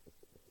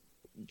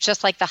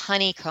 just like the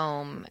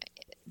honeycomb,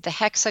 the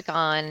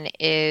hexagon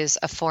is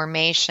a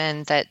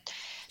formation that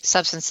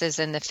substances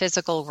in the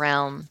physical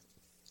realm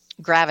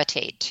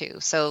gravitate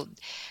to. So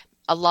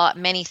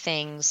many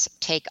things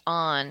take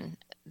on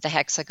the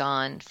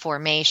hexagon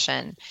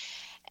formation.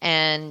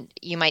 And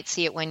you might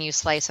see it when you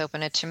slice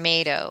open a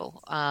tomato.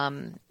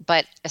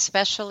 But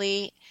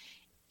especially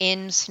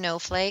in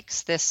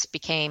snowflakes, this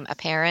became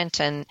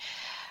apparent. And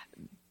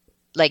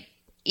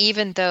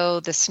even though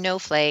the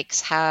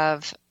snowflakes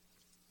have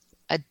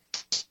a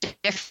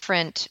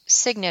different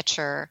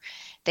signature,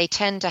 they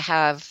tend to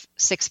have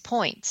 6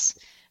 points.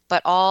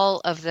 But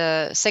all of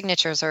the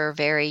signatures are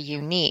very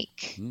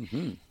unique.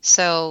 Mm-hmm.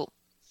 So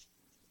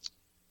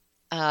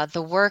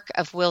the work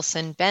of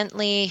Wilson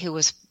Bentley, who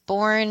was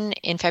born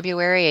in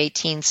February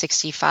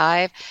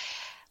 1865,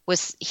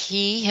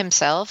 he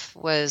himself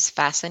was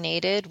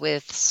fascinated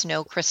with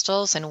snow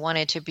crystals and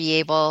wanted to be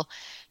able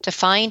to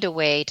find a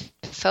way to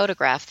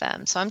photograph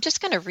them. So I'm just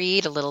going to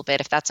read a little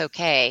bit, if that's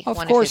okay. Of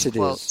course it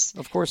is.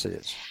 Of course it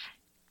is.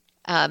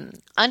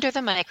 Under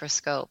the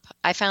microscope,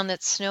 I found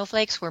that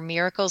snowflakes were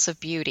miracles of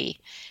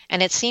beauty,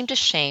 and it seemed a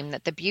shame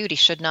that the beauty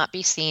should not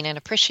be seen and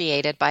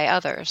appreciated by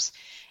others.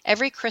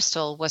 Every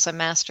crystal was a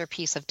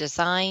masterpiece of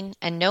design,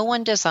 and no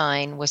one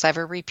design was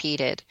ever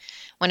repeated.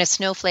 When a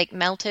snowflake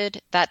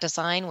melted, that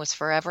design was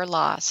forever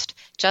lost.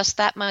 Just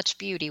that much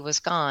beauty was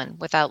gone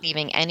without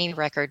leaving any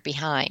record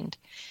behind.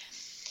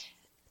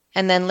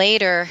 And then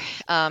later,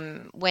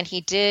 when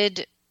he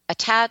did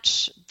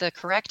attach the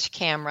correct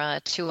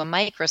camera to a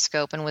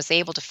microscope and was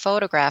able to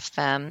photograph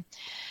them,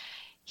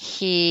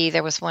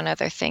 there was one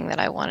other thing that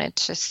I wanted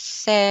to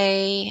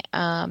say.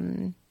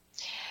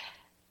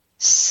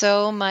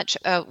 So much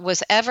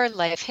was ever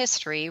life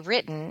history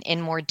written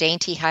in more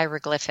dainty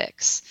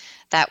hieroglyphics.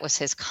 That was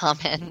his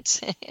comment.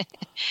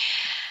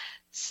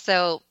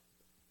 So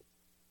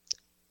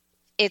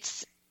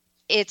it's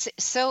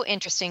so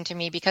interesting to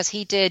me because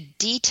he did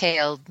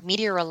detailed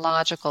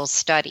meteorological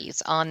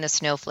studies on the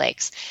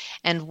snowflakes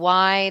and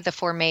why the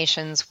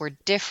formations were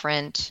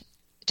different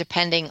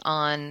depending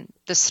on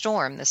the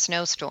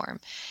snowstorm,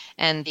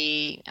 and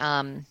the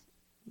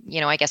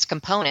I guess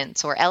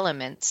components or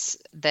elements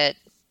that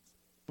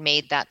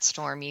made that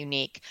storm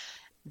unique.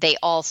 The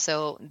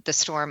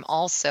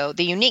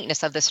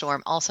uniqueness of the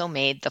storm also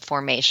made the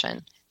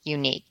formation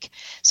unique.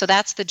 So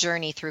that's the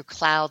journey through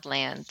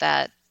cloudland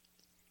that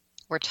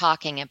we're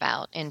talking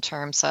about in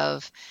terms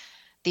of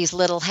these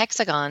little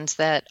hexagons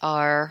that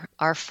are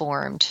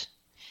formed.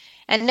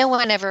 And no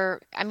one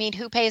ever,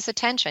 who pays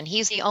attention?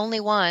 He's the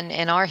only one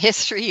in our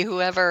history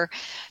who ever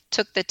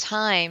took the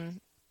time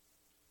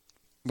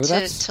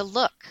to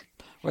look.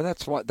 Well,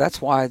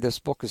 that's why this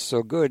book is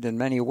so good in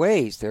many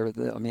ways. There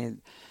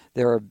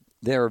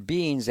are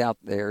beings out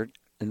there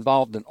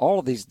involved in all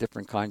of these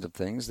different kinds of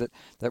things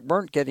that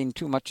weren't getting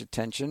too much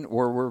attention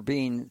or were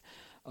being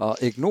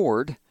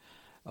ignored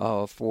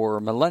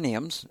for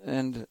millenniums,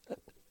 and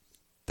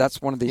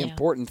that's one of the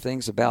important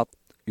things about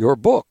your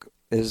book,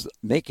 is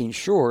making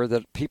sure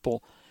that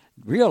people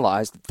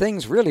realize that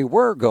things really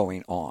were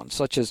going on,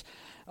 such as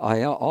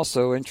I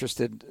also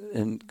interested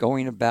in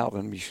going about,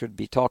 and we should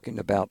be talking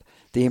about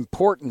the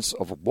importance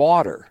of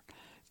water,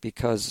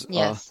 because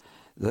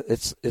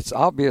it's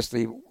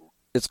obviously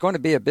it's going to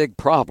be a big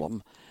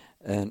problem,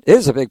 and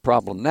is a big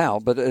problem now,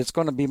 but it's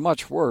going to be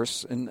much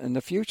worse in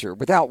the future.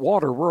 Without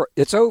water,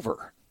 it's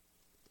over.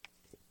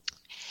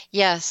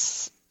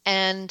 Yes,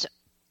 and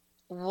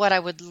what I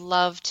would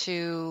love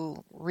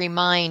to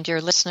remind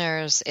your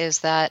listeners is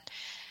that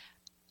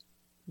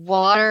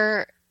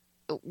water,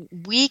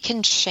 we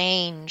can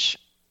change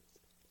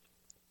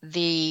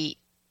the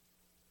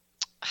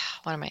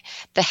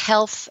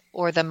health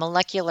or the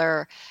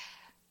molecular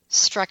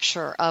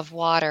structure of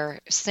water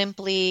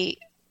simply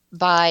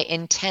by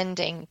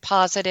intending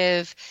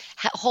positive,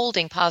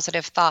 holding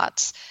positive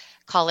thoughts.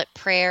 Call it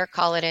prayer,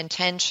 call it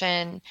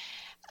intention.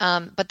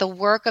 But the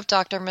work of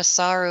Dr.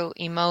 Masaru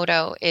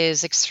Emoto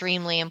is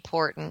extremely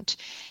important.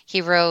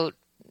 He wrote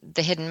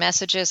The Hidden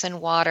Messages in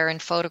Water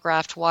and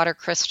photographed water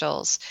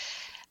crystals.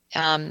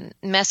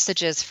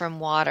 Messages from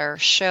water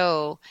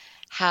show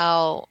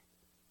how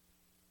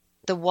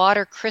the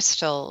water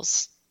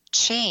crystals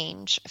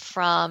change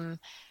from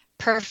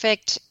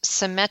perfect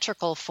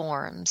symmetrical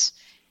forms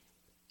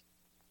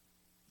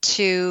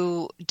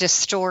to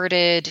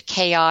distorted,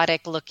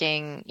 chaotic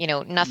looking,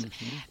 nothing,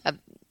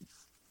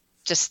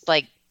 just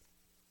like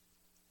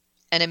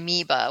an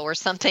amoeba or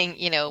something,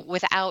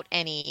 without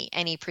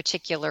any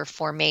particular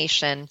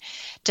formation,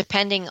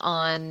 depending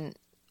on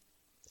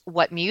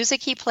what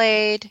music he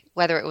played,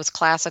 whether it was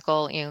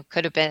classical,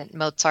 could have been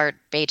Mozart,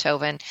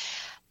 Beethoven,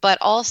 but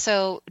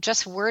also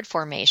just word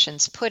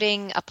formations,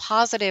 putting a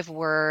positive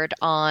word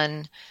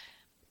on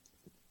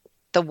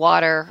the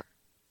water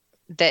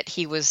that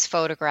he was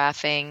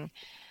photographing,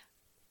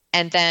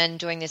 and then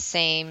doing the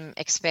same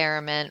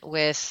experiment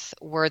with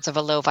words of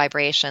a low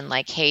vibration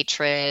like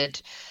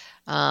hatred,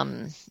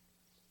 like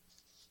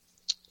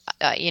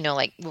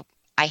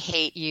I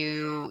hate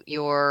you,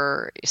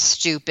 you're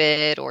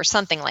stupid, or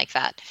something like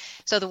that.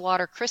 So the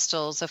water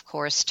crystals, of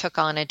course, took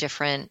on a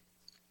different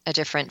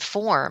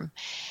form.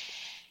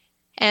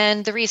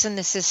 And the reason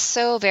this is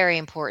so very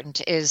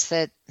important is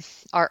that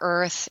our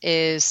Earth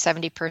is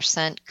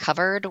 70%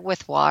 covered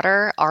with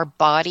water. Our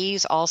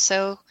bodies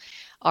also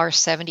are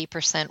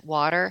 70%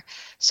 water.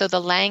 So the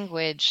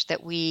language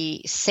that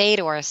we say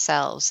to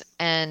ourselves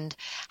and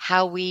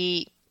how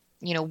we,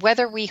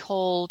 whether we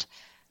hold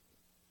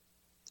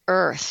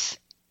Earth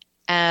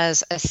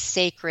as a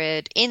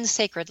sacred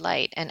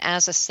light and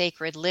as a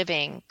sacred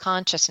living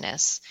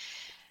consciousness,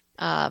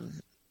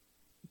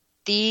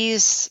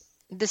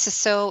 this is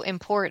so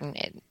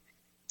important.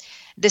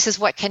 This is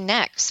what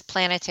connects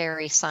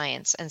planetary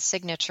science and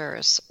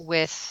signatures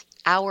with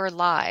our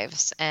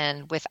lives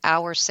and with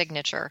our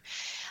signature.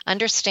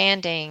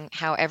 Understanding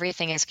how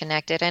everything is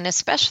connected, and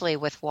especially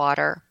with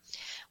water.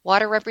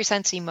 Water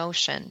represents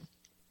emotion.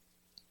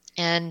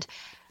 And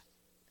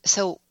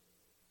so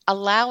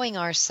allowing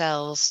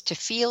ourselves to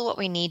feel what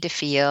we need to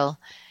feel,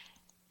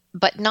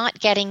 but not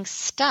getting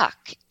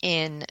stuck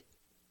in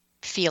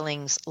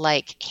feelings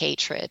like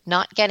hatred,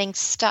 not getting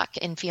stuck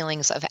in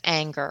feelings of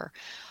anger,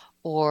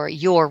 or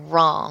you're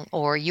wrong,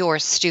 or you're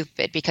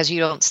stupid because you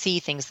don't see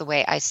things the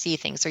way I see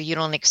things, or you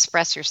don't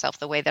express yourself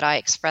the way that I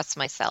express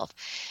myself.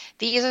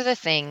 These are the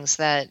things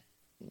that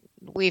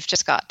we've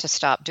just got to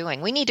stop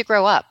doing. We need to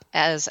grow up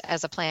as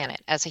a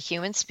planet, as a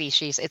human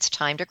species. It's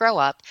time to grow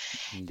up.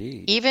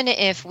 Indeed. Even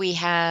if we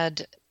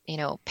had,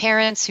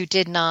 parents who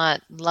did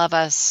not love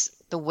us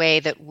the way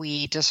that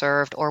we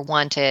deserved or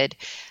wanted,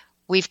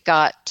 we've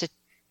got to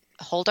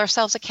hold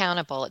ourselves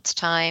accountable. It's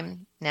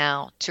time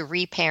now to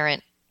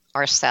reparent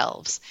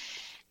ourselves.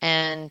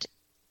 And,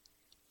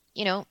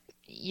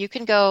 you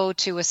can go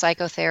to a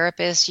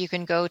psychotherapist, you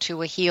can go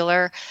to a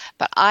healer,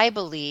 but I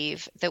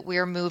believe that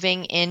we're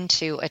moving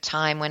into a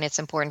time when it's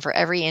important for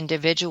every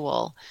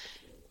individual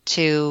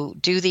to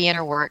do the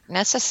inner work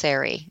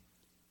necessary.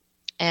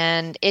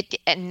 And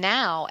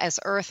now, as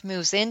Earth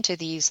moves into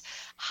these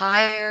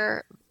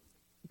higher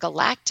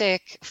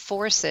galactic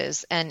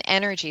forces and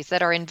energies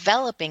that are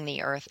enveloping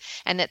the Earth,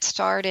 and that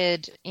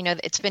started,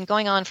 it's been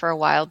going on for a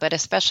while, but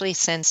especially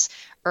since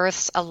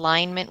Earth's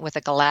alignment with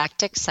a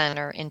galactic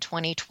center in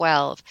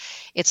 2012,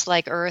 it's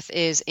like Earth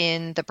is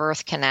in the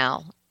birth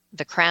canal.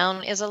 The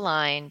crown is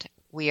aligned.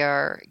 We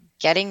are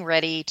getting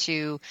ready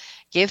to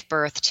give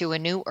birth to a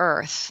new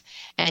Earth,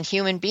 and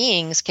human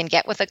beings can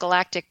get with a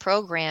galactic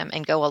program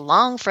and go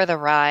along for the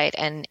ride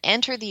and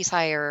enter these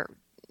higher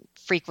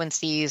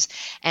frequencies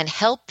and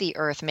help the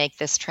Earth make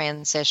this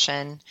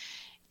transition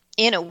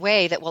in a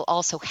way that will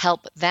also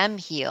help them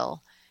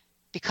heal,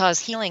 because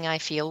healing, I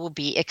feel, will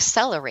be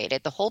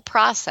accelerated. The whole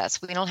process,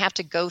 we don't have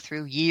to go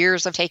through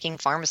years of taking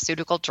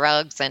pharmaceutical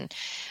drugs, and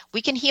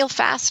we can heal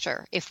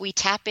faster if we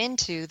tap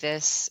into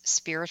this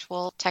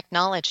spiritual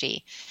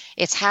technology.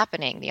 It's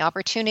happening. The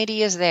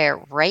opportunity is there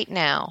right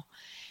now.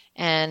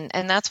 And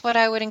that's what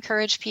I would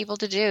encourage people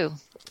to do.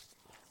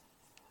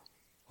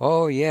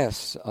 Oh,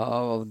 yes.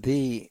 Oh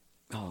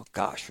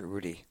gosh,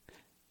 Rudy,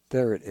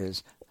 there it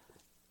is.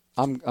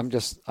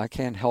 I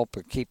can't help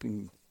but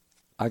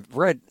I've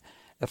read,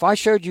 if I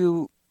showed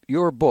you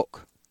your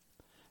book,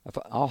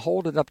 I'll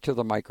hold it up to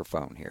the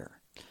microphone here,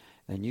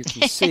 And you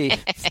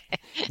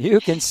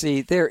can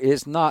see there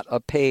is not a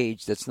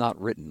page that's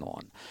not written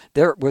on.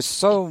 There was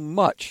so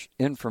much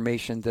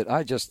information that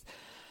I just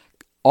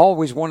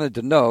always wanted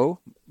to know,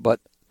 but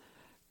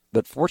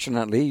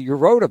fortunately you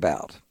wrote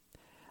about,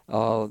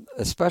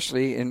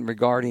 especially in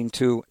regarding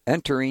to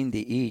entering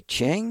the I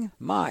Ching.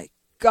 My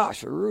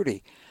gosh,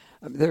 Rudy,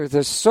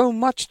 there's so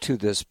much to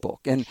this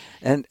book, and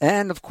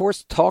of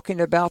course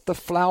talking about the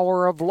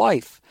flower of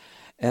life,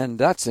 and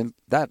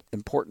that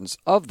importance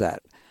of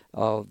that.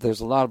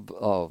 There's a lot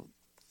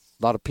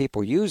of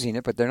people using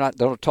it, but they're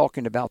not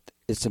talking about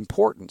its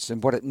importance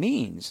and what it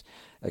means,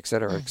 et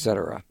cetera, et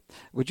cetera.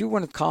 Would you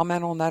want to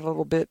comment on that a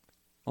little bit,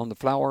 on the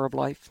flower of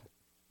life?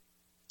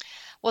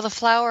 Well, the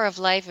flower of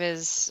life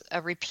is a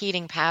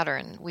repeating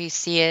pattern. We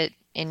see it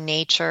in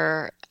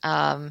nature,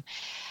 and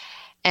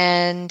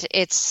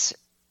it's,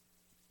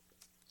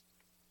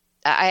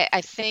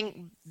 I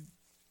think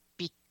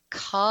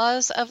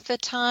because of the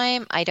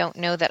time, I don't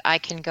know that I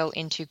can go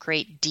into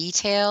great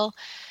detail,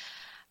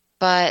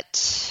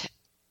 but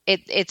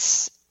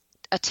it's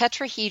a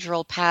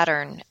tetrahedral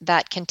pattern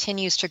that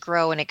continues to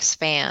grow and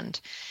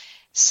expand.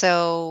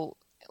 So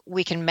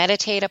we can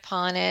meditate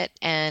upon it,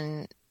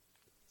 and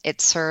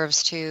it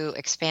serves to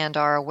expand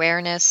our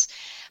awareness.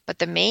 But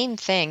the main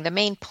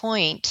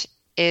point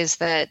is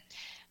that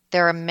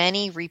there are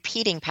many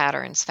repeating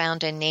patterns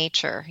found in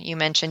nature. You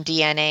mentioned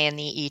DNA in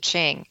the I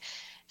Ching.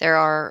 There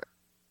are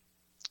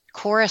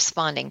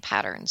corresponding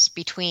patterns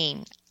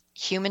between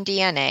human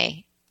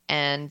DNA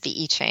and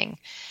the I Ching.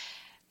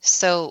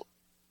 So,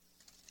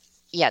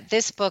 yeah,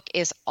 this book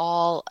is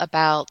all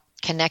about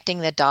connecting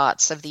the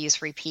dots of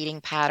these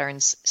repeating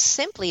patterns,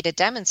 simply to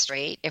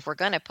demonstrate, if we're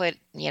going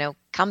to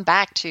come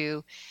back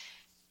to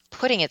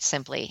putting it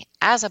simply,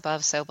 as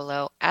above, so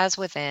below, as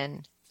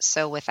within,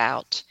 so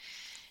without.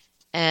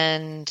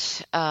 And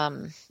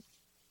I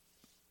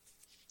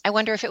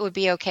wonder if it would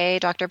be okay,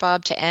 Dr.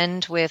 Bob, to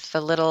end with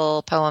the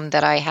little poem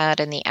that I had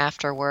in the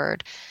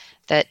afterword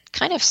that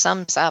kind of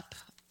sums up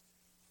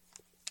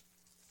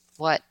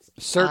what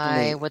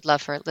I would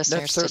love for listeners to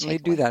take. Let's certainly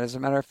do that. As a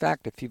matter of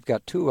fact, if you've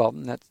got two of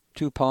them, that's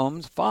 2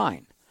 poems,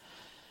 fine.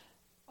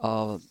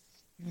 Let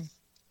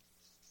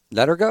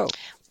her go.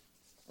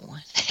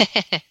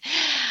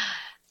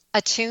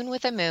 Attune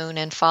with the moon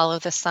and follow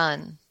the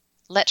sun.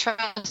 Let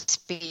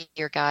trust be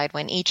your guide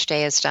when each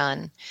day is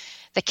done.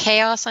 The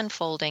chaos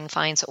unfolding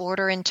finds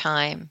order in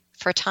time,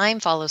 for time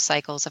follows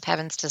cycles of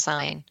heaven's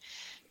design.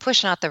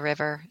 Push not the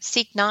river,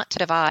 seek not to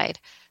divide,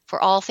 for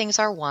all things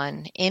are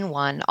one, in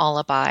one all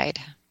abide.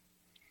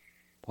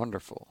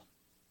 Wonderful.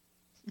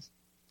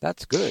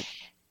 That's good.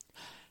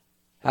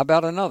 How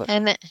about another?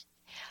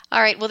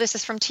 All right, well, this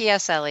is from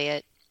T.S.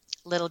 Eliot,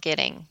 Little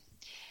Gidding.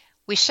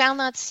 We shall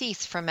not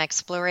cease from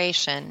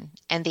exploration,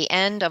 and the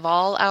end of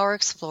all our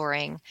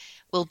exploring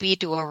will be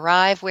to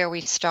arrive where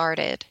we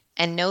started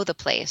and know the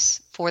place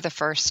for the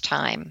first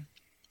time.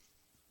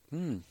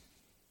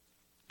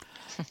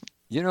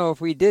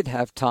 If we did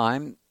have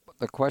time,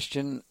 the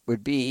question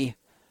would be,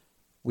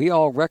 we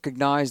all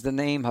recognize the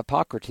name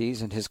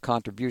Hippocrates and his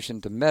contribution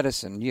to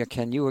medicine.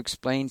 Can you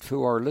explain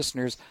to our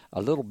listeners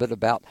a little bit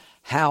about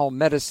how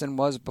medicine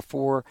was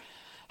before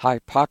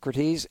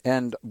Hippocrates?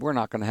 And we're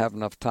not going to have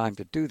enough time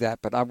to do that,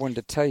 but I wanted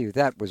to tell you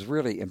that was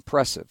really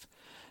impressive,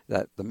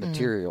 that the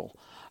material,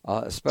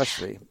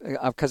 especially,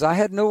 because I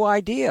had no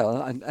idea.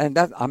 And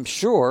that, I'm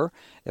sure,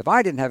 if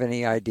I didn't have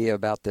any idea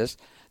about this,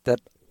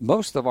 that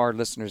most of our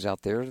listeners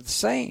out there are the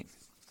same.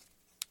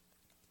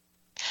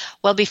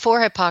 Well,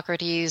 before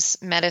Hippocrates,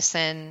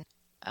 medicine,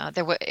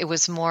 it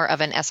was more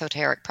of an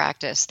esoteric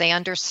practice. They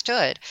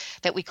understood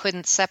that we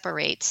couldn't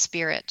separate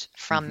spirit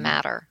from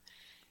matter.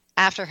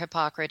 After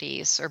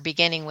Hippocrates, or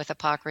beginning with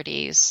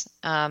Hippocrates,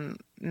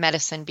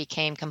 medicine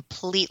became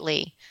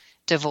completely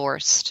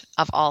divorced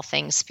of all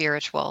things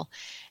spiritual.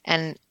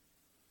 And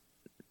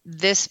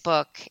this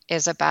book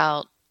is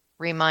about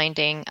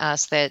reminding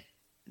us that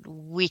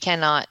we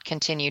cannot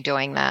continue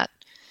doing that.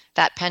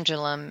 That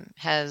pendulum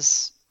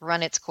has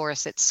run its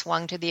course. It's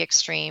swung to the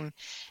extreme,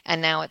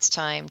 and now it's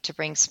time to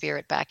bring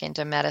spirit back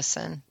into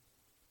medicine.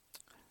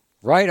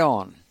 Right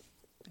on,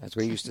 as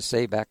we used to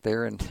say back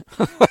there, and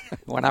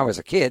when I was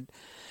a kid.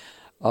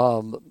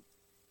 Knew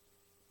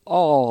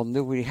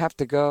we have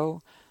to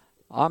go.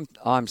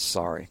 I'm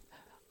sorry.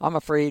 I'm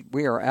afraid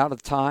we are out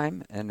of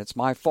time, and it's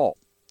my fault.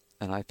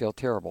 And I feel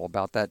terrible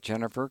about that,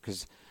 Jennifer,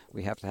 because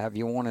we have to have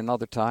you on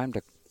another time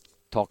to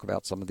talk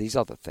about some of these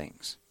other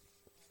things.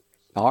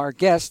 Our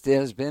guest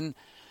has been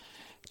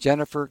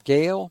Jennifer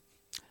Gale,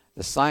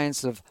 The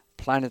Science of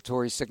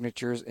Planetary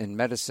Signatures in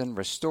Medicine,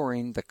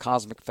 Restoring the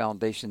Cosmic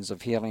Foundations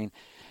of Healing.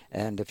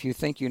 And if you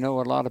think you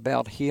know a lot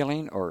about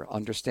healing or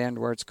understand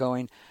where it's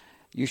going,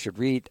 you should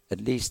read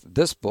at least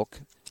this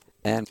book.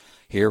 And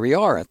here we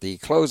are at the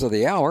close of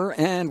the hour,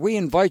 and we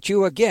invite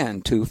you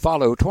again to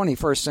follow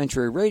 21st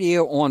Century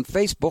Radio on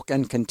Facebook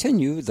and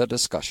continue the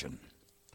discussion.